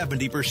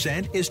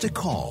 70% is to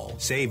call.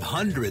 Save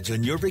hundreds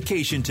on your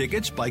vacation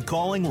tickets by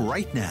calling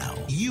right now.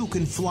 You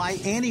can fly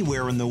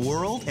anywhere in the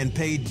world and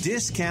pay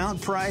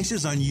discount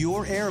prices on your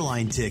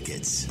airline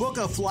tickets. Book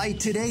a flight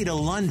today to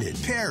London,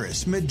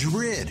 Paris,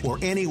 Madrid, or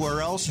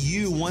anywhere else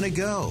you want to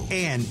go.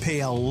 And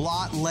pay a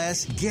lot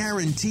less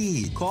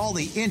guaranteed. Call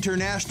the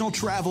International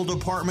Travel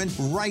Department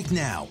right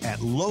now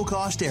at Low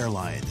Cost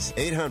Airlines.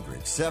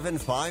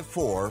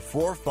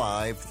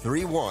 800-754-4531.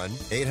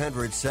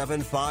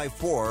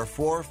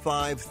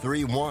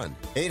 800-754-4531.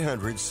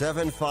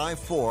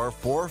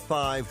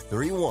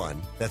 800-754-4531.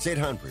 That's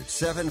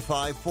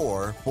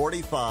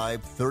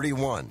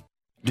 800-754-4531.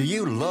 Do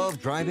you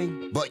love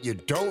driving, but you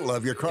don't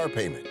love your car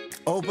payment?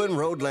 Open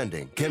Road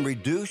Lending can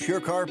reduce your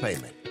car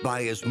payment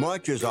by as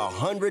much as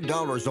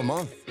 $100 a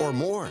month or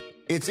more.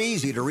 It's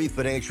easy to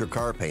refinance your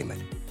car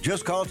payment.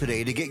 Just call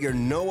today to get your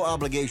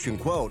no-obligation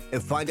quote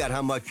and find out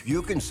how much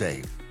you can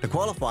save. To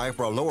qualify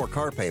for a lower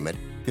car payment,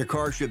 your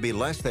car should be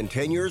less than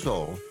 10 years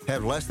old,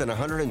 have less than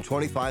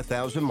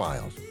 125,000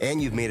 miles,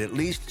 and you've made at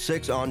least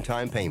 6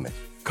 on-time payments.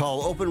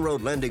 Call Open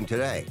Road Lending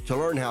today to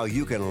learn how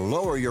you can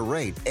lower your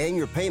rate and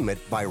your payment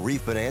by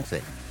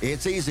refinancing.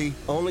 It's easy,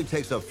 only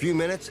takes a few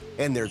minutes,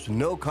 and there's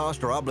no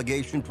cost or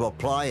obligation to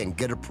apply and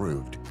get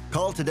approved.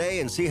 Call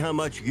today and see how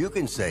much you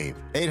can save.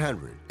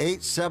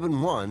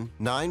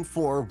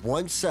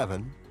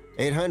 800-871-9417.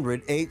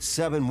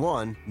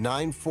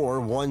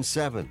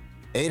 800-871-9417.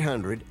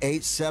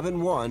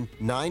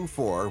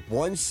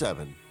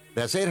 800-871-9417.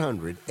 That's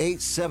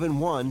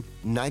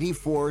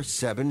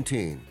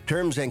 800-871-9417.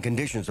 Terms and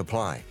conditions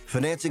apply.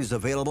 Financing is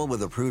available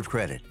with approved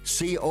credit.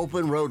 See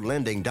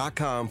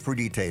openroadlending.com for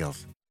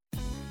details.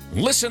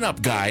 Listen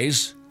up,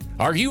 guys.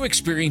 Are you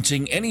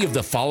experiencing any of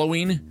the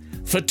following?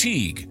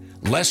 Fatigue,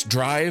 less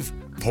drive,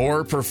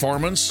 poor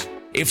performance?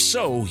 If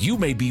so, you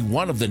may be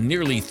one of the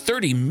nearly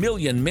 30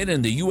 million men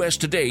in the U.S.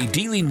 today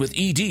dealing with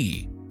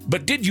ED.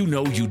 But did you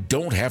know you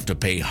don't have to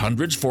pay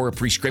hundreds for a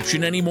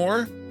prescription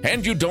anymore?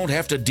 And you don't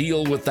have to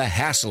deal with the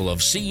hassle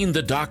of seeing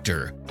the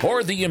doctor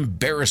or the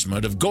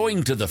embarrassment of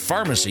going to the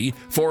pharmacy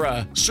for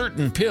a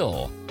certain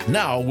pill.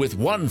 Now, with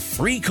one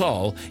free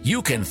call,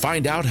 you can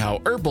find out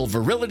how Herbal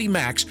Virility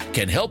Max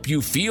can help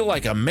you feel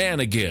like a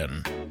man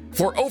again.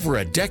 For over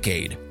a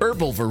decade,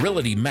 Herbal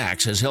Virility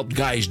Max has helped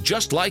guys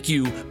just like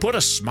you put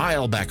a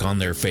smile back on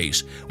their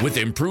face with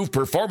improved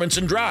performance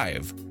and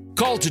drive.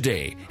 Call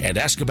today and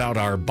ask about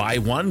our buy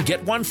one,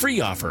 get one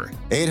free offer.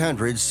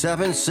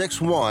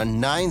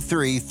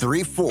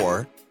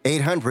 800-761-9334.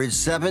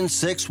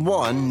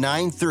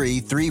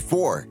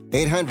 800-761-9334.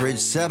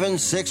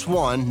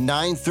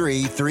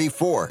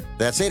 800-761-9334.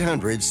 That's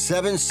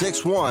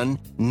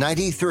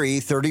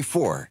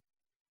 800-761-9334.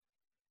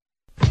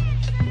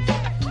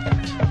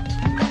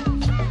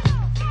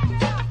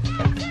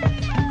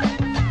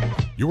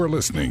 You are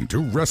listening to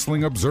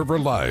Wrestling Observer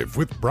Live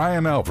with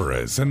Bryan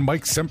Alvarez and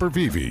Mike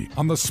Sempervive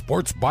on the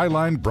Sports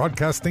Byline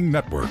Broadcasting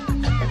Network.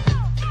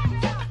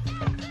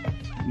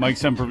 Mike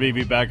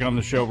Sempervive back on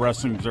the show,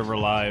 Wrestling Observer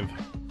Live.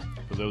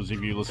 For those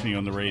of you listening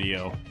on the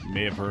radio, you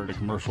may have heard a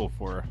commercial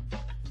for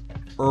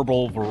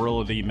Herbal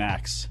Virility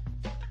Max.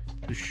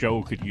 The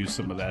show could use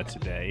some of that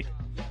today.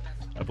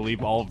 I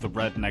believe all of the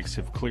rednecks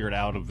have cleared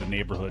out of the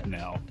neighborhood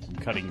now from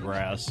cutting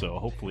grass, so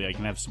hopefully I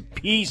can have some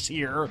peace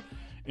here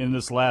in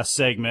this last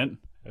segment.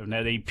 I haven't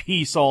had any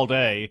peace all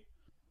day.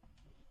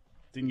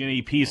 Didn't get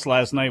any peace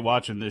last night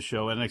watching this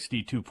show,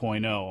 NXT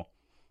 2.0.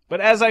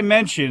 But as I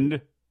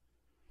mentioned,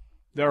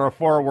 there are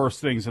far worse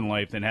things in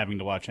life than having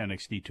to watch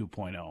NXT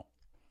 2.0.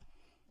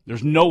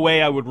 There's no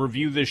way I would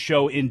review this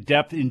show in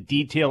depth, in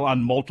detail,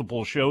 on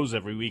multiple shows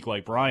every week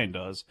like Bryan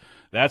does.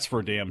 That's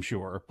for damn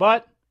sure.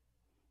 But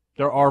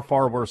there are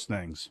far worse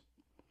things.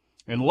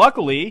 And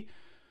luckily,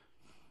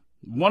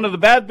 one of the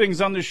bad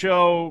things on the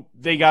show,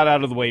 they got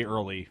out of the way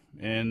early.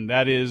 And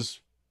that is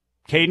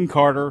Caden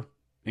Carter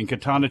and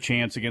Katana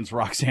Chance against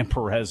Roxanne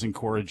Perez and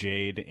Cora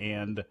Jade.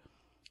 And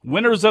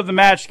winners of the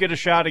match get a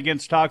shot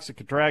against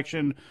Toxic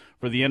Attraction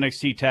for the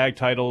NXT tag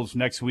titles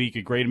next week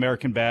at Great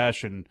American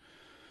Bash. And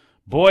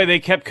boy, they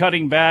kept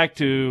cutting back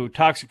to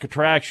Toxic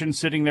Attraction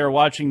sitting there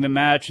watching the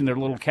match in their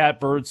little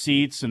catbird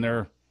seats and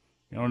their,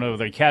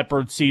 their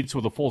catbird seats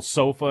with a full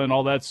sofa and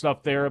all that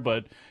stuff there,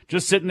 but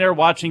just sitting there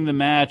watching the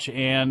match.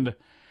 And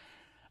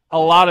a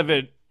lot of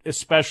it,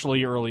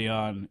 especially early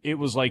on, it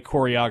was like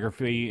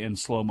choreography in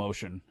slow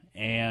motion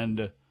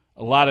and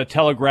a lot of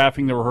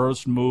telegraphing the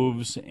rehearsed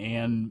moves.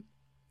 And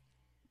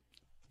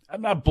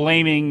I'm not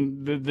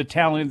blaming the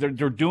talent.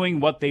 They're doing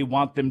what they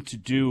want them to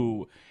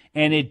do.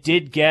 And it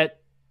did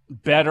get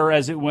better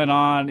as it went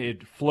on.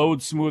 It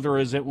flowed smoother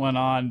as it went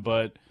on,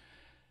 but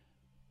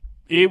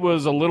it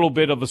was a little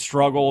bit of a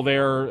struggle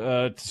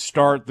there to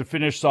start. The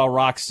finish saw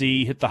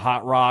Roxy hit the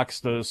Hot Rocks,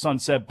 the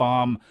Sunset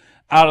Bomb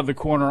out of the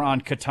corner on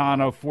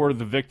Katana for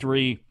the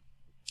victory,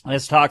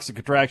 as Toxic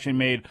Attraction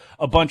made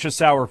a bunch of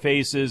sour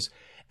faces.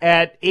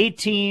 At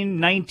 18,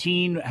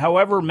 19,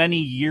 however many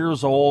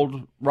years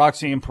old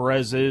Roxanne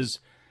Perez is,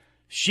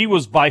 she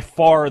was by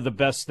far the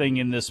best thing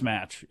in this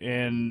match.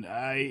 And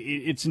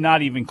it's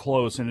not even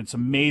close, and it's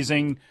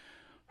amazing.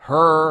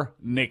 Her,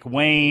 Nick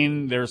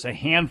Wayne, there's a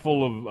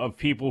handful of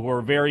people who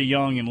are very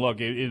young. And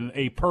look, in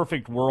a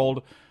perfect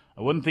world,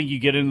 I wouldn't think you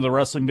get into the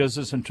wrestling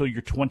business until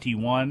you're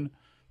 21.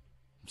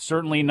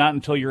 Certainly not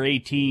until you're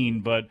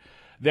 18, but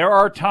there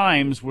are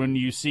times when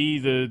you see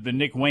the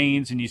Nick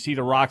Waynes and you see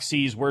the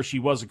Roxys where she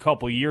was a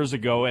couple years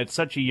ago at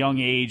such a young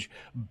age,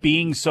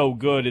 being so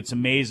good, it's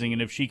amazing.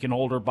 And if she can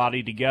hold her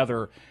body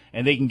together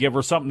and they can give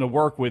her something to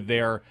work with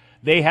there,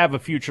 they have a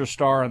future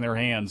star in their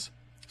hands.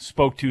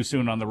 Spoke too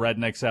soon on the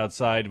rednecks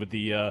outside with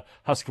the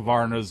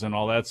Husqvarnas and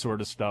all that sort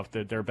of stuff,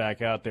 that they're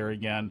back out there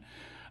again.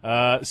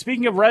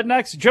 Speaking of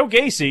rednecks, Joe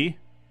Gacy,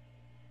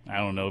 I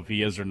don't know if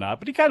he is or not,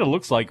 but he kind of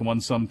looks like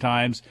one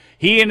sometimes.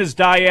 He and his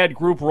dyad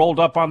group rolled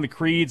up on the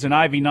Creeds and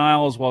Ivy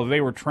Niles while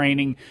they were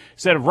training.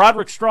 Said if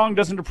Roderick Strong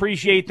doesn't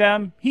appreciate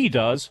them, he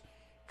does.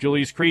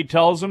 Julius Creed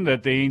tells him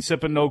that they ain't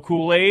sipping no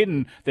Kool-Aid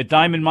and that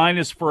Diamond Mine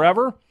is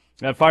forever.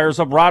 That fires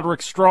up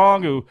Roderick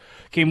Strong, who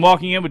came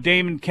walking in with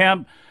Damon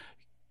Kemp.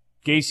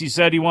 Gacy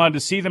said he wanted to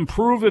see them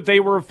prove that they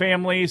were a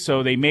family,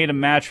 so they made a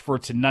match for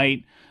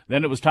tonight.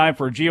 Then it was time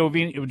for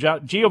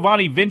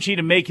Giovanni Vinci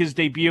to make his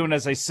debut, and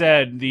as I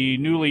said, the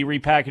newly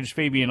repackaged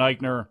Fabian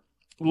Eichner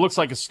looks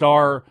like a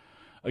star.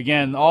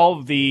 Again, all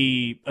of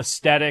the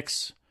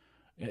aesthetics,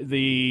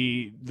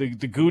 the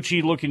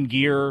Gucci-looking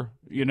gear,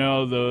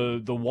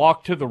 the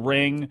walk to the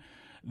ring,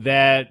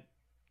 that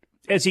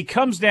as he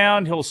comes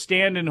down, he'll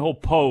stand and he'll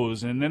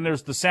pose, and then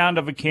there's the sound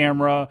of a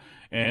camera,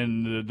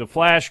 and the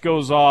flash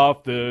goes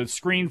off, the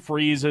screen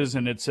freezes,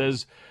 and it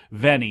says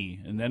Veni,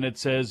 and then it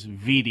says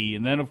Vidi,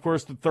 and then, of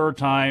course, the third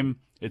time,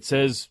 it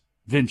says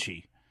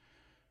Vinci.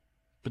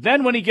 But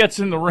then when he gets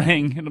in the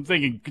ring, and I'm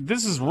thinking,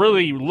 this is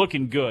really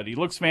looking good. He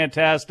looks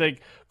fantastic,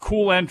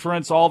 cool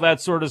entrance, all that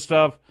sort of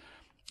stuff.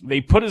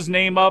 They put his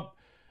name up,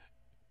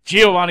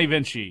 Giovanni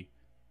Vinci.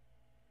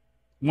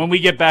 when we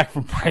get back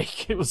from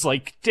break. It was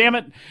like, damn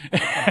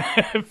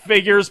it,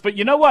 figures. But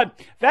you know what?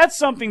 That's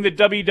something that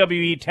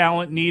WWE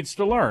talent needs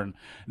to learn.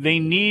 They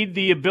need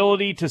the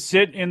ability to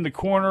sit in the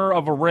corner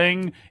of a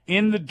ring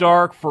in the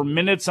dark for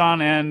minutes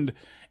on end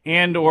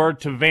and or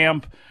to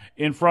vamp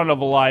in front of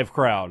a live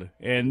crowd.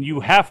 And you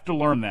have to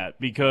learn that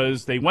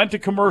because they went to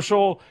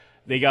commercial,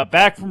 they got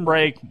back from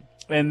break,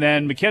 and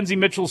then Mackenzie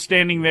Mitchell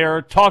standing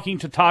there talking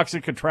to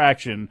Toxic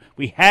Attraction.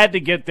 We had to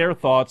get their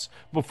thoughts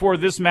before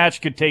this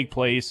match could take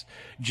place.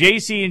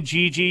 JC and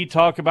Gigi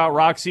talk about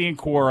Roxy and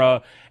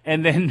Cora,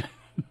 and then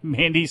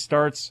Mandy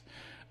starts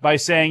by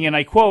saying, and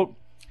I quote,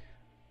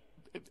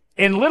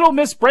 "And Little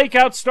Miss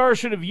Breakout Star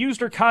should have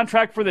used her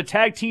contract for the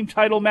tag team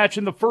title match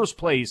in the first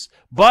place.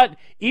 But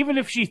even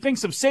if she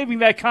thinks of saving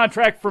that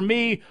contract for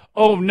me,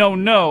 oh,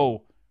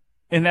 no.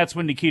 And that's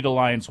when Nikita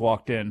Lyons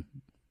walked in.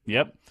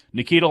 Yep.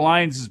 Nikita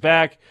Lyons is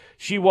back.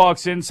 She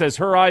walks in, says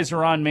her eyes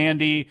are on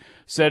Mandy,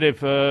 said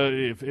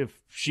if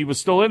she was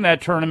still in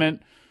that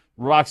tournament,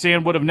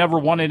 Roxanne would have never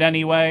won it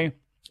anyway.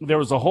 There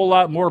was a whole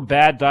lot more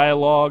bad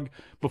dialogue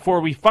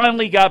before we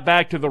finally got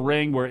back to the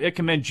ring where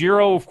Ikemen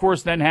Jiro, of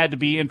course, then had to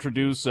be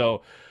introduced.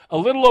 So a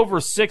little over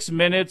 6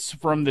 minutes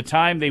from the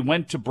time they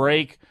went to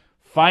break,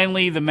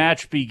 finally the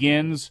match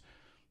begins.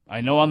 I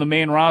know on the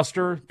main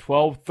roster,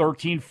 12,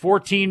 13,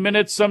 14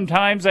 minutes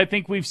sometimes I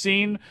think we've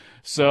seen.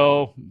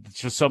 So it's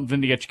just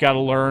something that you got to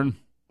learn.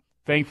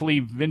 Thankfully,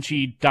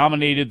 Vinci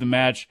dominated the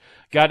match,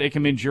 got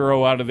Ikemen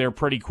Jiro out of there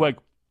pretty quick.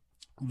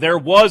 There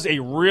was a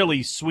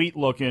really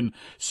sweet-looking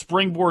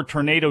springboard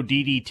tornado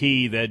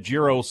DDT that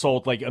Jiro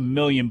sold like $1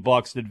 million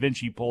that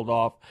Vinci pulled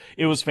off.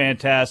 It was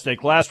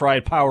fantastic. Last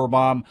Ride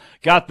Powerbomb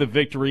got the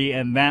victory,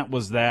 and that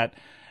was that.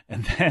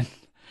 And then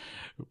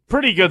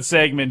pretty good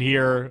segment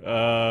here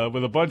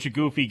with a bunch of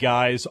goofy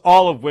guys,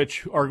 all of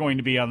which are going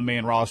to be on the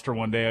main roster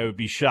one day. I would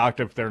be shocked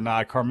if they're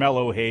not.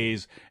 Carmelo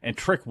Hayes and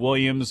Trick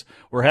Williams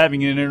were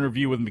having an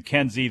interview with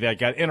Mackenzie that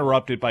got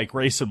interrupted by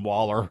Grayson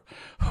Waller,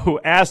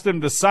 who asked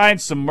him to sign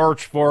some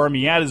merch for him.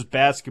 He had his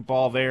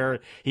basketball there.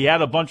 He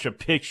had a bunch of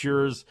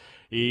pictures.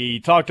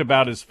 He talked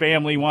about his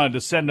family, wanted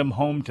to send them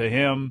home to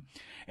him.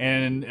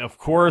 And, of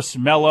course,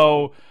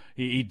 Mello,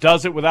 he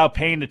does it without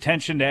paying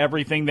attention to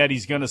everything that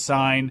he's going to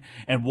sign.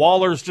 And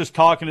Waller's just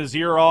talking his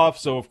ear off.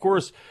 So, of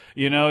course,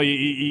 you know,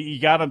 you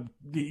got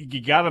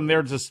him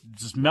there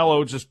just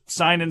Mello, just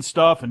signing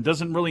stuff and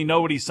doesn't really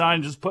know what he's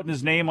signing, just putting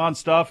his name on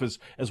stuff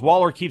as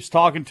Waller keeps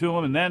talking to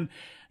him. And then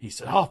he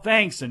said, "Oh,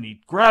 thanks." And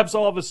he grabs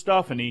all of his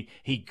stuff and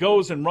he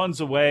goes and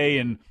runs away.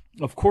 And,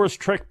 of course,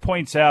 Trick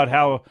points out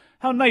how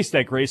nice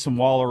that Grayson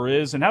Waller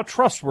is and how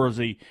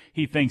trustworthy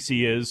he thinks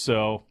he is.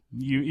 So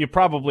you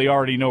probably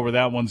already know where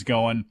that one's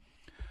going.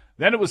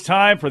 Then it was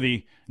time for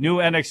the new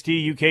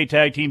NXT UK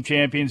Tag Team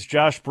Champions,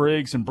 Josh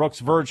Briggs and Brooks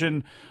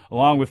Virgin,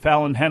 along with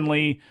Fallon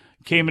Henley,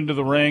 came into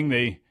the ring.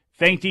 They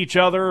thanked each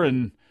other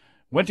and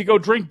went to go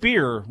drink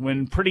beer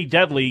when Pretty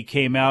Deadly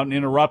came out and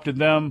interrupted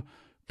them.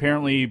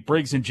 Apparently,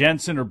 Briggs and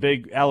Jensen are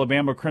big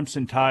Alabama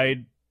Crimson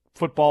Tide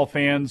football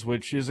fans,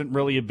 which isn't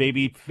really a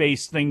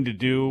babyface thing to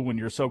do when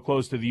you're so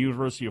close to the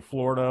University of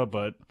Florida,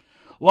 but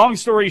long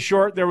story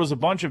short, there was a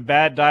bunch of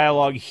bad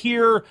dialogue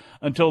here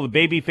until the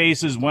baby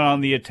faces went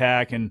on the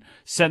attack and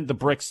sent the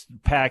bricks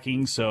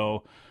packing.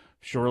 So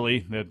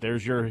surely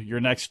there's your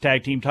next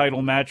tag team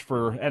title match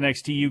for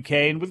NXT UK.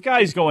 And with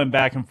guys going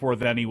back and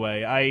forth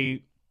anyway,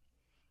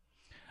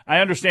 I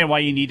understand why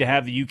you need to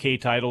have the UK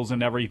titles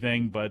and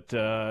everything, but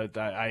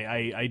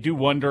I do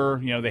wonder,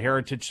 you know, the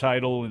Heritage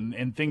title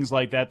and things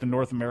like that, the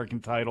North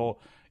American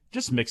title,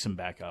 just mix them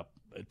back up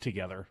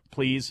together,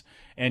 please,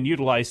 and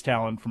utilize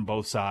talent from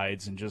both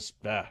sides and just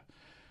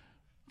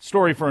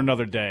story for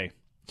another day.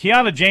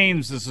 Kiana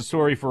James is the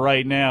story for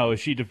right now as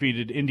she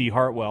defeated Indy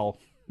Hartwell.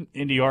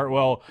 Indy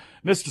Hartwell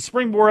missed a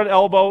springboard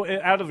elbow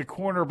out of the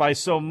corner by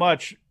so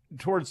much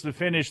towards the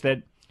finish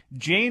that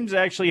James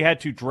actually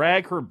had to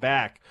drag her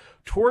back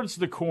towards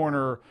the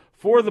corner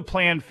for the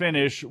planned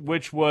finish,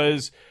 which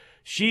was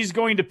she's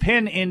going to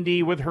pin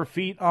Indy with her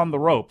feet on the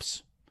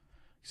ropes,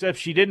 except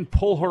she didn't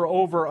pull her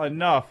over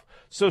enough.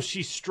 So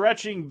she's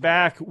stretching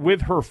back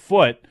with her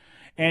foot,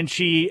 and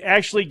she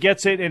actually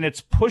gets it, and it's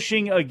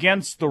pushing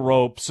against the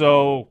rope.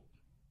 So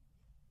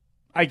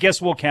I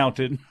guess we'll count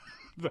it.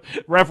 The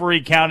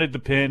referee counted the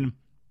pin.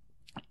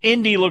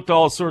 Indy looked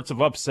all sorts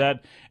of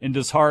upset and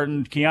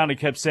disheartened. Kiana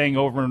kept saying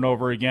over and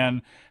over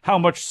again how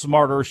much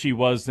smarter she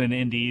was than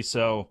Indy.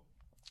 So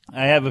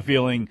I have a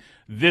feeling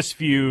this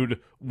feud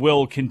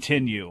will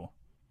continue.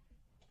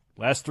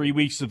 Last 3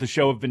 weeks of the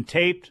show have been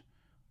taped.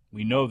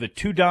 We know that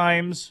Two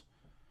Dimes...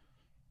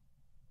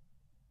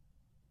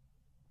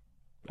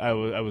 I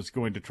was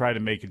going to try to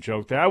make a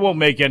joke there. I won't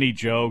make any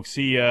jokes.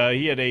 He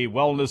had a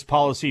wellness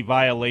policy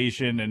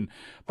violation and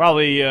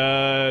probably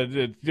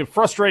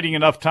frustrating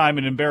enough time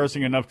and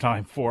embarrassing enough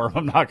time for him.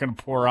 I'm not going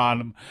to pour on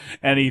him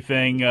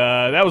anything.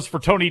 That was for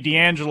Tony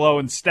D'Angelo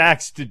and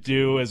Stax to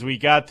do as we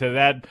got to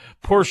that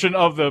portion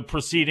of the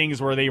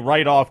proceedings where they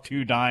write off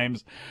Two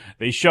Dimes.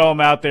 They show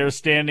him out there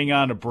standing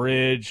on a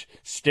bridge,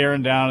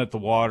 staring down at the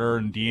water,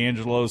 and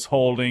D'Angelo's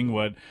holding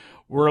what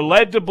we're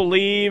led to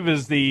believe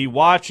is the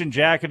watch and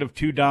jacket of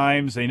Two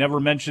Dimes. They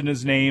never mention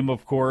his name,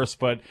 of course,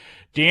 but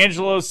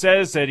D'Angelo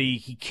says that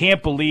he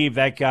can't believe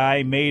that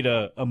guy made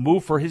a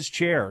move for his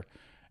chair,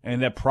 and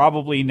that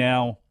probably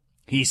now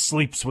he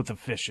sleeps with the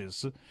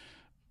fishes.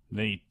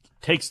 Then he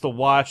takes the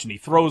watch and he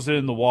throws it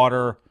in the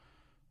water.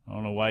 I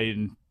don't know why he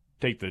didn't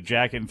take the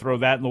jacket and throw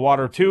that in the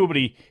water too, but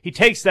he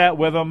takes that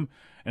with him,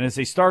 and as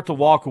they start to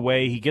walk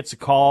away, he gets a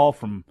call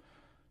from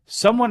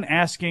someone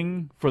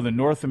asking for the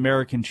North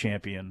American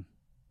champion.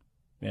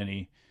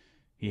 And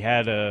he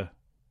had a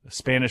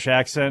Spanish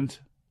accent.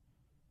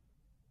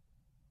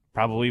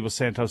 Probably was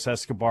Santos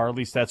Escobar. At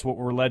least that's what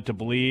we're led to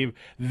believe.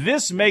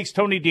 This makes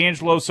Tony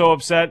D'Angelo so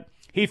upset,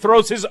 he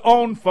throws his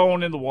own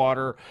phone in the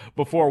water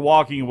before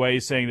walking away,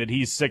 saying that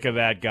he's sick of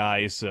that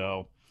guy.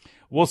 So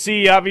we'll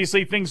see.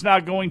 Obviously, things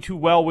not going too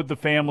well with the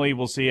family.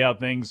 We'll see how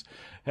things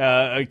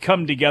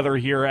come together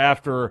here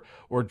after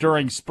or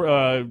during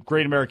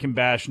Great American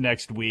Bash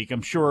next week.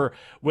 I'm sure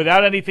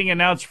without anything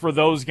announced for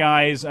those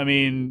guys, I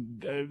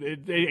mean,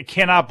 I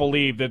cannot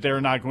believe that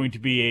they're not going to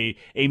be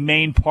a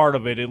main part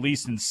of it, at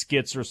least in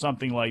skits or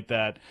something like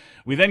that.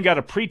 We then got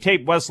a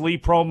pre-taped Wes Lee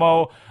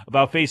promo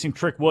about facing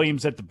Trick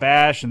Williams at the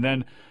Bash, and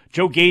then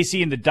Joe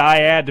Gacy and the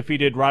Dyad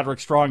defeated Roderick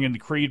Strong and the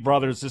Creed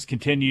brothers. This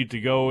continued to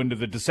go into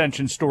the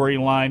dissension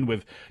storyline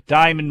with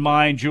Diamond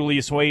Mine.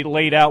 Julius Wade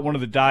laid out one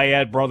of the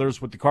Dyad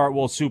brothers with the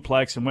cartwheel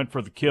suplex and went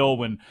for the kill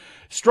when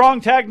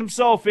Strong tagged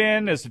himself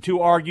in. As the two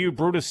argued,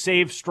 Brutus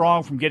saved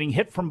Strong from getting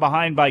hit from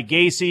behind by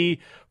Gacy.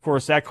 Of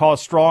course, that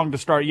caused Strong to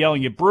start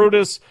yelling at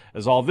Brutus.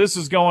 As all this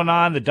is going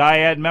on, the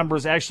Dyad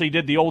members actually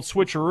did the old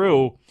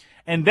switcheroo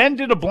and then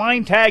did a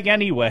blind tag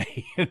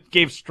anyway.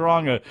 Gave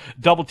Strong a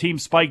double-team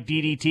spike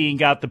DDT and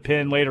got the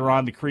pin. Later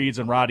on, the Creeds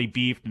and Roddy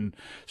beefed, and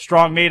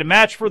Strong made a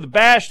match for the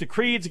Bash, the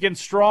Creeds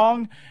against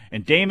Strong,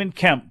 and Damon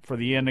Kemp for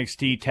the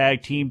NXT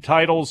Tag Team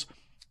titles.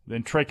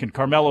 Then Trick and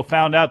Carmelo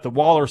found out that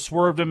Waller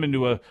swerved him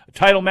into a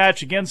title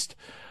match against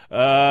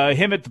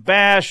him at the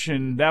Bash,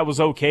 and that was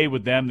okay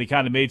with them. They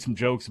kind of made some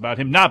jokes about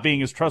him not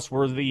being as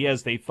trustworthy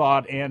as they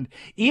thought, and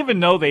even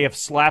though they have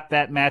slapped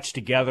that match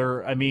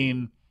together, I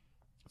mean,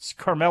 it's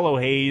Carmelo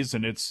Hayes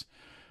and it's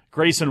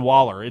Grayson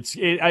Waller.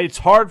 It's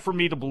hard for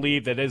me to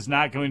believe that it's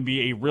not going to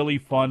be a really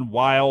fun,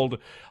 wild,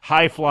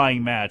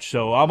 high-flying match.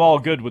 So I'm all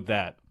good with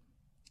that.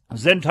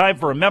 It's then time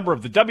for a member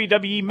of the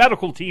WWE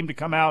medical team to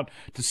come out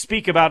to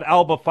speak about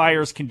Alba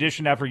Fire's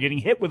condition after getting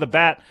hit with a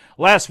bat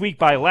last week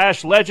by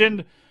Lash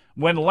Legend.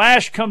 When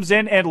Lash comes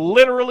in and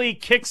literally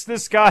kicks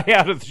this guy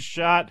out of the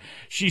shot,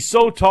 she's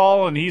so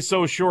tall and he's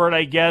so short,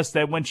 I guess,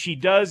 that when she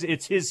does,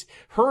 it's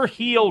her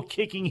heel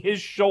kicking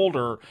his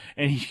shoulder,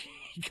 and he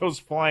goes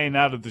flying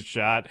out of the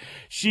shot.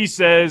 She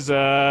says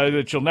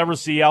that she'll never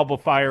see Alba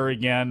Fire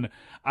again.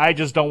 I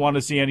just don't want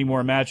to see any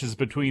more matches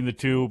between the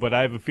two, but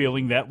I have a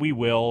feeling that we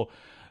will.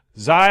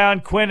 Zion,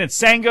 Quinn, and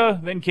Sanga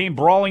then came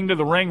brawling to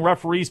the ring.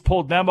 Referees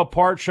pulled them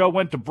apart. Show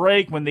went to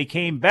break. When they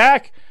came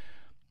back,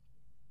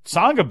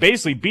 Sanga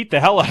basically beat the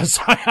hell out of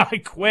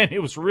Zion Quinn.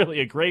 It was really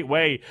a great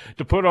way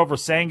to put over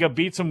Sanga.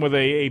 Beats him with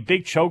a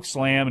big choke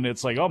slam, and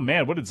it's like, oh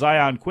man, what did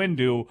Zion Quinn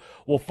do?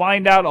 We'll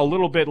find out a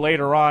little bit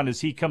later on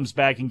as he comes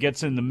back and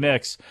gets in the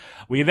mix.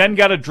 We then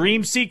got a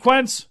dream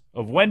sequence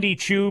of Wendy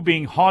Chu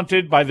being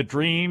haunted by the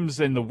dreams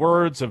and the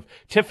words of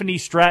Tiffany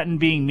Stratton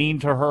being mean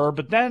to her,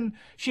 but then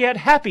she had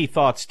happy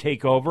thoughts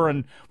take over,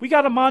 and we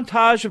got a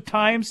montage of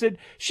times that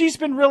she's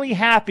been really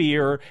happy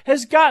or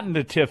has gotten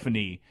to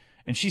Tiffany.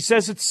 And she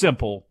says it's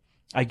simple.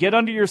 I get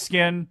under your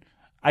skin,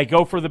 I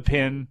go for the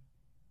pin,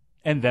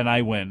 and then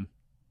I win.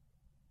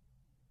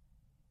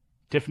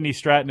 Tiffany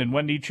Stratton and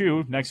Wendy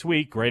Chu next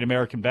week, Great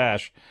American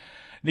Bash.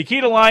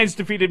 Nikita Lyons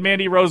defeated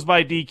Mandy Rose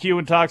by DQ,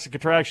 and Toxic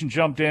Attraction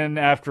jumped in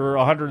after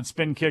 100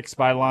 spin kicks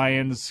by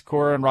Lyons.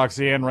 Cora and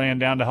Roxanne ran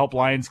down to help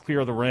Lyons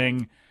clear the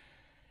ring.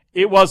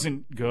 It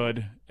wasn't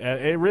good.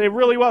 It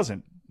really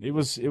wasn't. It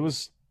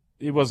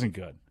wasn't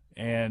good.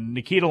 And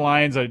Nikita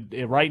Lyons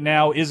right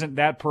now isn't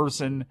that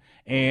person.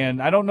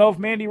 And I don't know if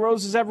Mandy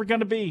Rose is ever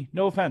going to be.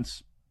 No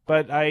offense.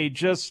 But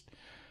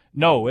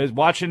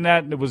watching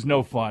that, it was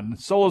no fun.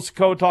 Solo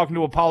Sikoa talking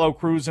to Apollo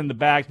Crews in the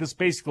back. This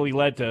basically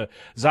led to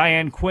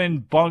Zion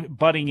Quinn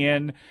butting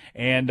in.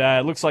 And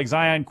it looks like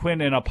Zion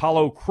Quinn and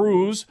Apollo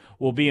Crews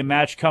will be a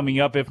match coming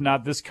up, if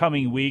not this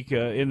coming week.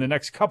 In the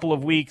next couple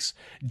of weeks,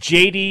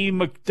 J.D.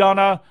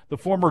 McDonough, the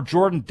former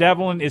Jordan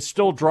Devlin, is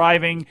still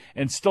driving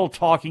and still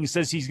talking.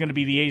 Says he's going to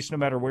be the ace no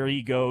matter where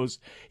he goes.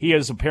 He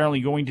is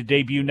apparently going to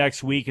debut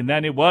next week. And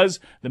then it was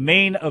the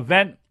main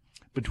event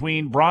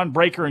between Braun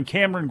Breaker and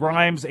Cameron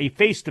Grimes, a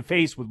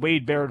face-to-face with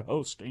Wade Barrett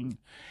hosting.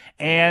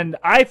 And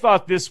I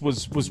thought this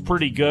was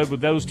pretty good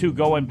with those two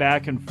going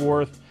back and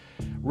forth.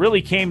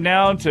 Really came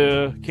down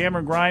to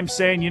Cameron Grimes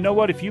saying, you know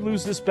what, if you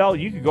lose this belt,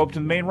 you could go up to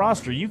the main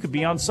roster. You could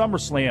be on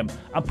SummerSlam.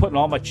 I'm putting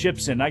all my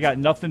chips in. I got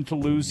nothing to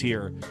lose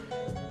here.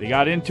 They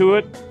got into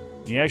it.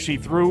 He actually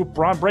threw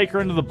Braun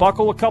Breaker into the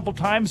buckle a couple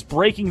times,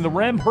 breaking the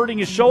rim, hurting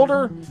his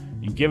shoulder,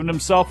 and giving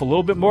himself a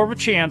little bit more of a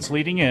chance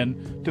leading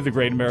in to the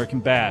Great American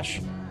Bash.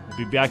 We'll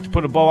be back to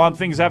put a bow on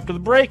things after the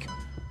break.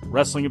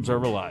 Wrestling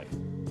Observer Live.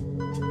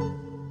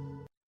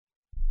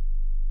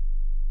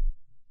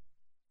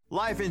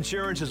 Life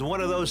insurance is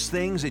one of those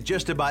things that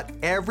just about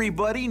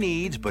everybody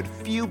needs, but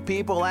few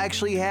people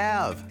actually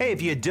have. Hey,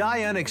 if you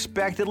die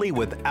unexpectedly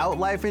without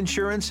life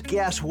insurance,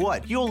 guess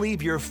what? You'll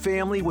leave your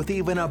family with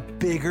even a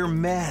bigger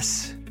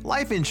mess.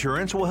 Life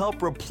insurance will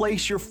help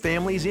replace your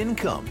family's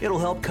income. It'll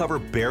help cover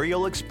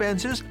burial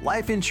expenses.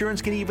 Life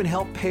insurance can even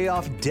help pay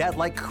off debt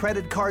like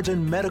credit cards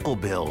and medical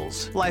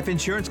bills. Life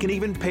insurance can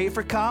even pay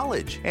for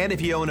college. And if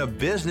you own a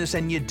business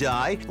and you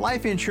die,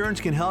 life insurance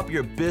can help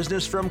your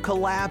business from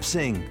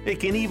collapsing.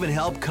 It can even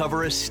help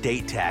cover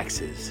estate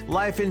taxes.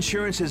 Life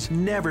insurance has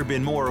never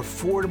been more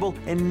affordable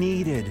and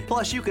needed.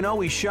 Plus, you can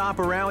always shop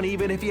around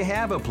even if you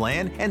have a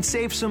plan and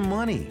save some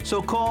money.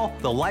 So call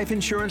the Life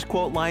Insurance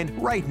Quote Line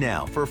right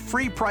now for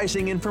free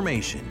pricing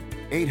information.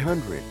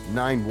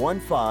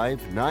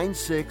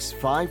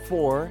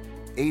 800-915-9654.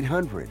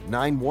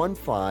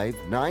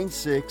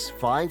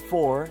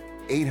 800-915-9654.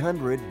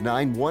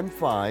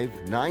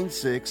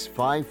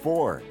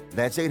 800-915-9654.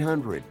 That's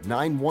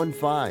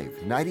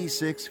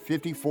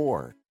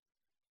 800-915-9654.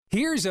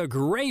 Here's a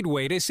great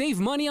way to save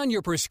money on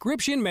your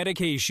prescription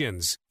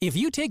medications. If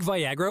you take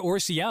Viagra or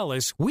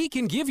Cialis, we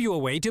can give you a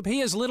way to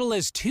pay as little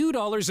as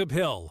 $2 a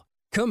pill.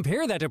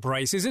 Compare that to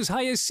prices as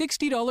high as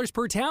 $60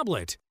 per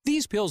tablet.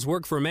 These pills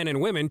work for men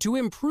and women to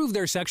improve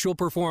their sexual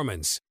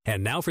performance.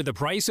 And now for the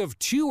price of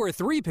 2 or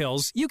 3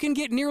 pills, you can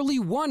get nearly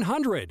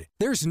 100.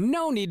 There's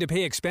no need to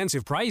pay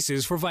expensive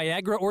prices for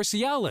Viagra or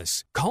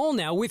Cialis. Call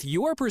now with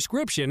your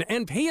prescription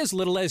and pay as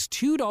little as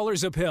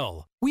 $2 a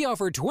pill. We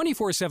offer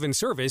 24/7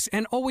 service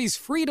and always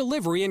free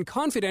delivery and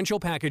confidential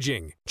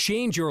packaging.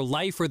 Change your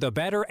life for the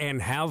better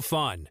and have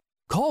fun.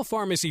 Call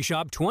Pharmacy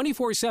Shop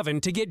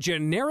 24/7 to get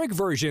generic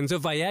versions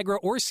of Viagra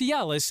or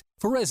Cialis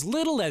for as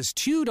little as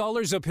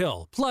 $2 a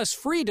pill, plus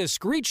free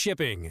discreet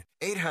shipping.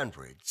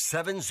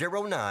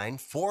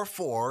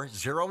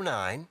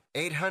 800-709-4409.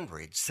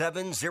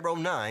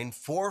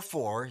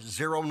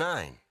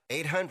 800-709-4409.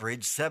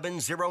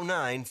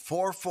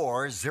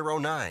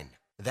 800-709-4409.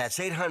 That's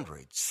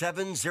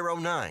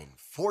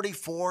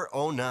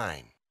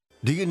 800-709-4409.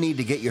 Do you need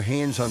to get your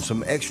hands on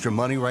some extra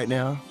money right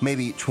now?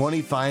 Maybe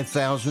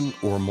 $25,000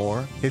 or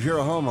more? If you're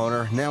a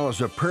homeowner, now is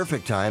a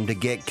perfect time to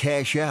get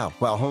cash out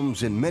while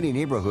homes in many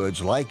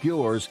neighborhoods like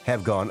yours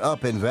have gone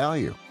up in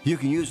value. You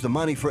can use the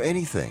money for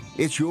anything.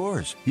 It's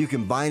yours. You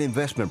can buy an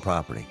investment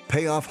property,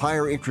 pay off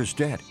higher interest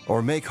debt,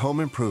 or make home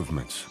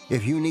improvements.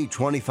 If you need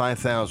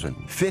 $25,000,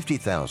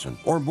 $50,000,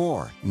 or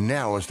more,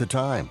 now is the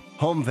time.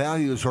 Home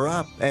values are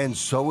up, and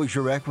so is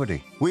your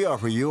equity. We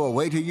offer you a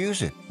way to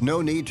use it.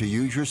 No need to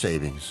use your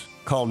savings.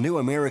 Call New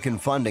American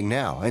Funding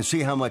now and see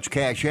how much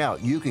cash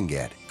out you can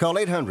get. Call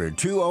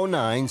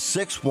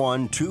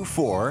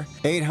 800-209-6124.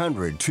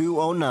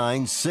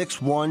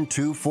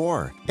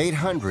 800-209-6124.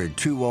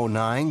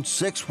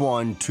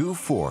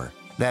 800-209-6124.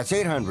 That's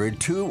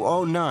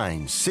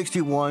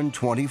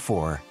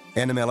 800-209-6124.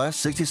 NMLS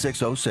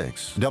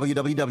 6606.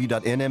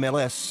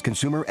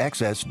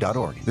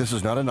 www.nmlsconsumeraccess.org. This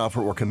is not an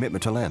offer or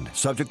commitment to lend.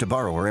 Subject to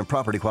borrower and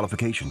property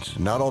qualifications.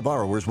 Not all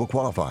borrowers will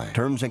qualify.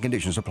 Terms and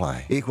conditions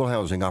apply. Equal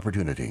housing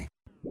opportunity.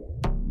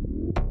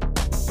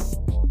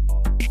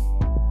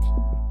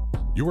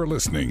 You are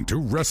listening to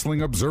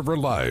Wrestling Observer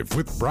Live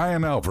with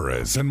Bryan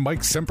Alvarez and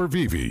Mike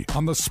Sempervive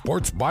on the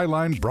Sports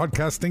Byline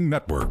Broadcasting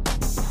Network.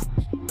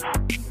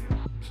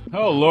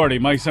 Oh, Lordy,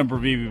 Mike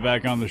Sempervive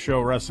back on the show,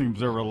 Wrestling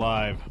Observer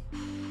Live.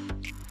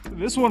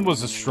 This one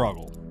was a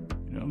struggle.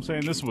 You know what I'm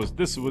saying? This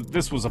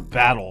was a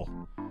battle.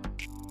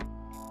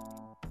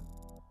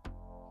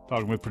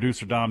 Talking with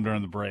producer Dom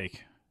during the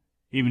break.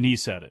 Even he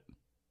said it.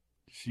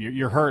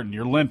 You're hurting,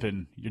 you're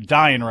limping, you're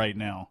dying right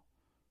now.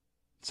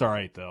 It's all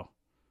right, though.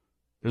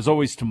 There's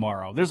always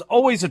tomorrow. There's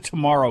always a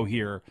tomorrow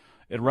here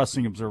at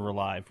Wrestling Observer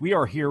Live. We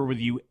are here with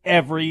you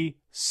every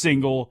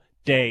single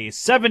day,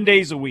 7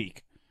 days a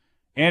week.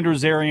 Andrew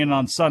Zarian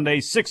on Sunday,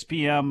 6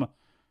 p.m.,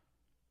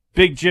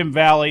 Big Jim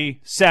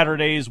Valley,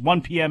 Saturdays, 1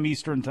 p.m.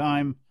 Eastern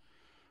Time.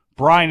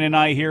 Bryan and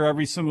I here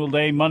every single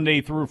day, Monday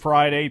through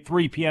Friday,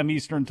 3 p.m.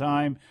 Eastern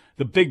Time.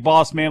 The Big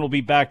Boss Man will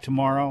be back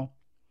tomorrow.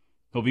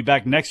 He'll be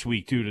back next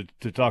week, too,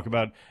 to talk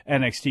about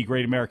NXT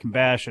Great American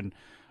Bash. And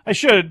I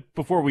should,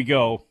 before we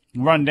go,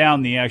 run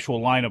down the actual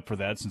lineup for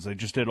that, since I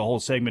just did a whole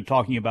segment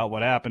talking about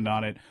what happened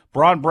on it.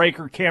 Braun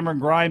Breaker, Cameron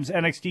Grimes,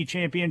 NXT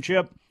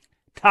Championship.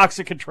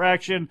 Toxic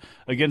Attraction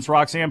against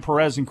Roxanne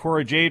Perez and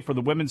Cora Jade for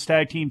the Women's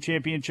Tag Team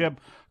Championship.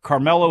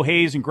 Carmelo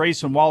Hayes and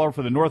Grayson Waller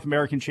for the North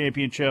American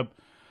Championship.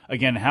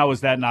 Again, how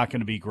is that not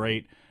going to be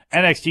great?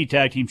 NXT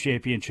Tag Team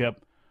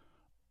Championship.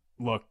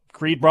 Look,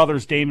 Creed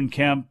Brothers, Damon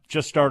Kemp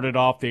just started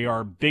off. They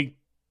are big,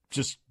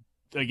 just,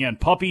 again,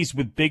 puppies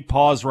with big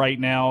paws right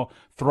now,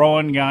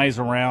 throwing guys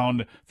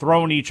around,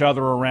 throwing each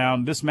other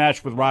around. This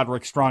match with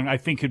Roderick Strong, I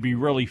think, could be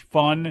really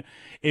fun.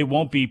 It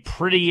won't be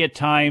pretty at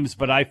times,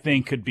 but I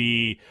think could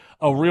be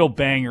a real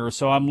banger.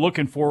 So I'm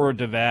looking forward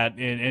to that.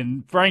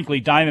 And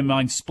frankly, Diamond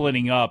Mine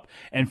splitting up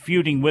and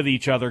feuding with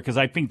each other, because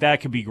I think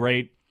that could be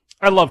great.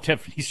 I love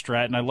Tiffany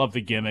Stratton. I love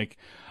the gimmick.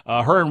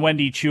 Her and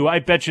Wendy Chu, I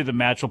bet you the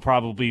match will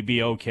probably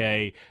be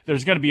okay.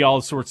 There's going to be all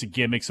sorts of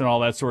gimmicks and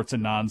all that sorts of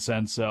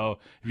nonsense. So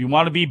if you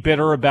want to be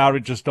bitter about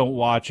it, just don't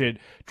watch it.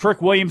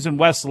 Trick Williams and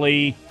Wes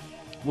Lee.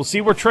 We'll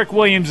see where Trick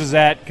Williams is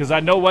at, because I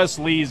know Wes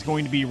Lee is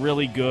going to be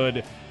really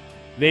good.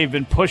 They've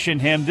been pushing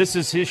him. This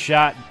is his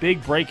shot.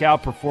 Big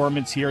breakout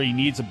performance here. He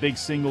needs a big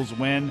singles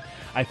win.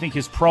 I think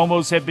his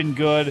promos have been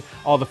good.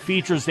 All the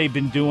features they've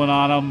been doing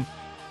on him.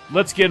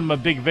 Let's get him a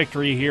big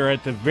victory here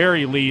at the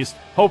very least.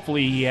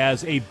 Hopefully he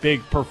has a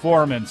big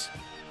performance.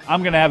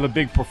 I'm going to have a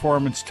big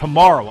performance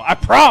tomorrow. I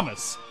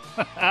promise.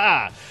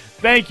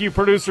 Thank you,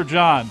 Producer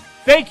John.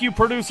 Thank you,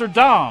 Producer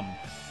Dom.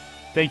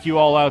 Thank you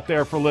all out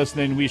there for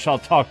listening. We shall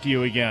talk to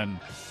you again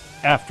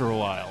after a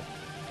while.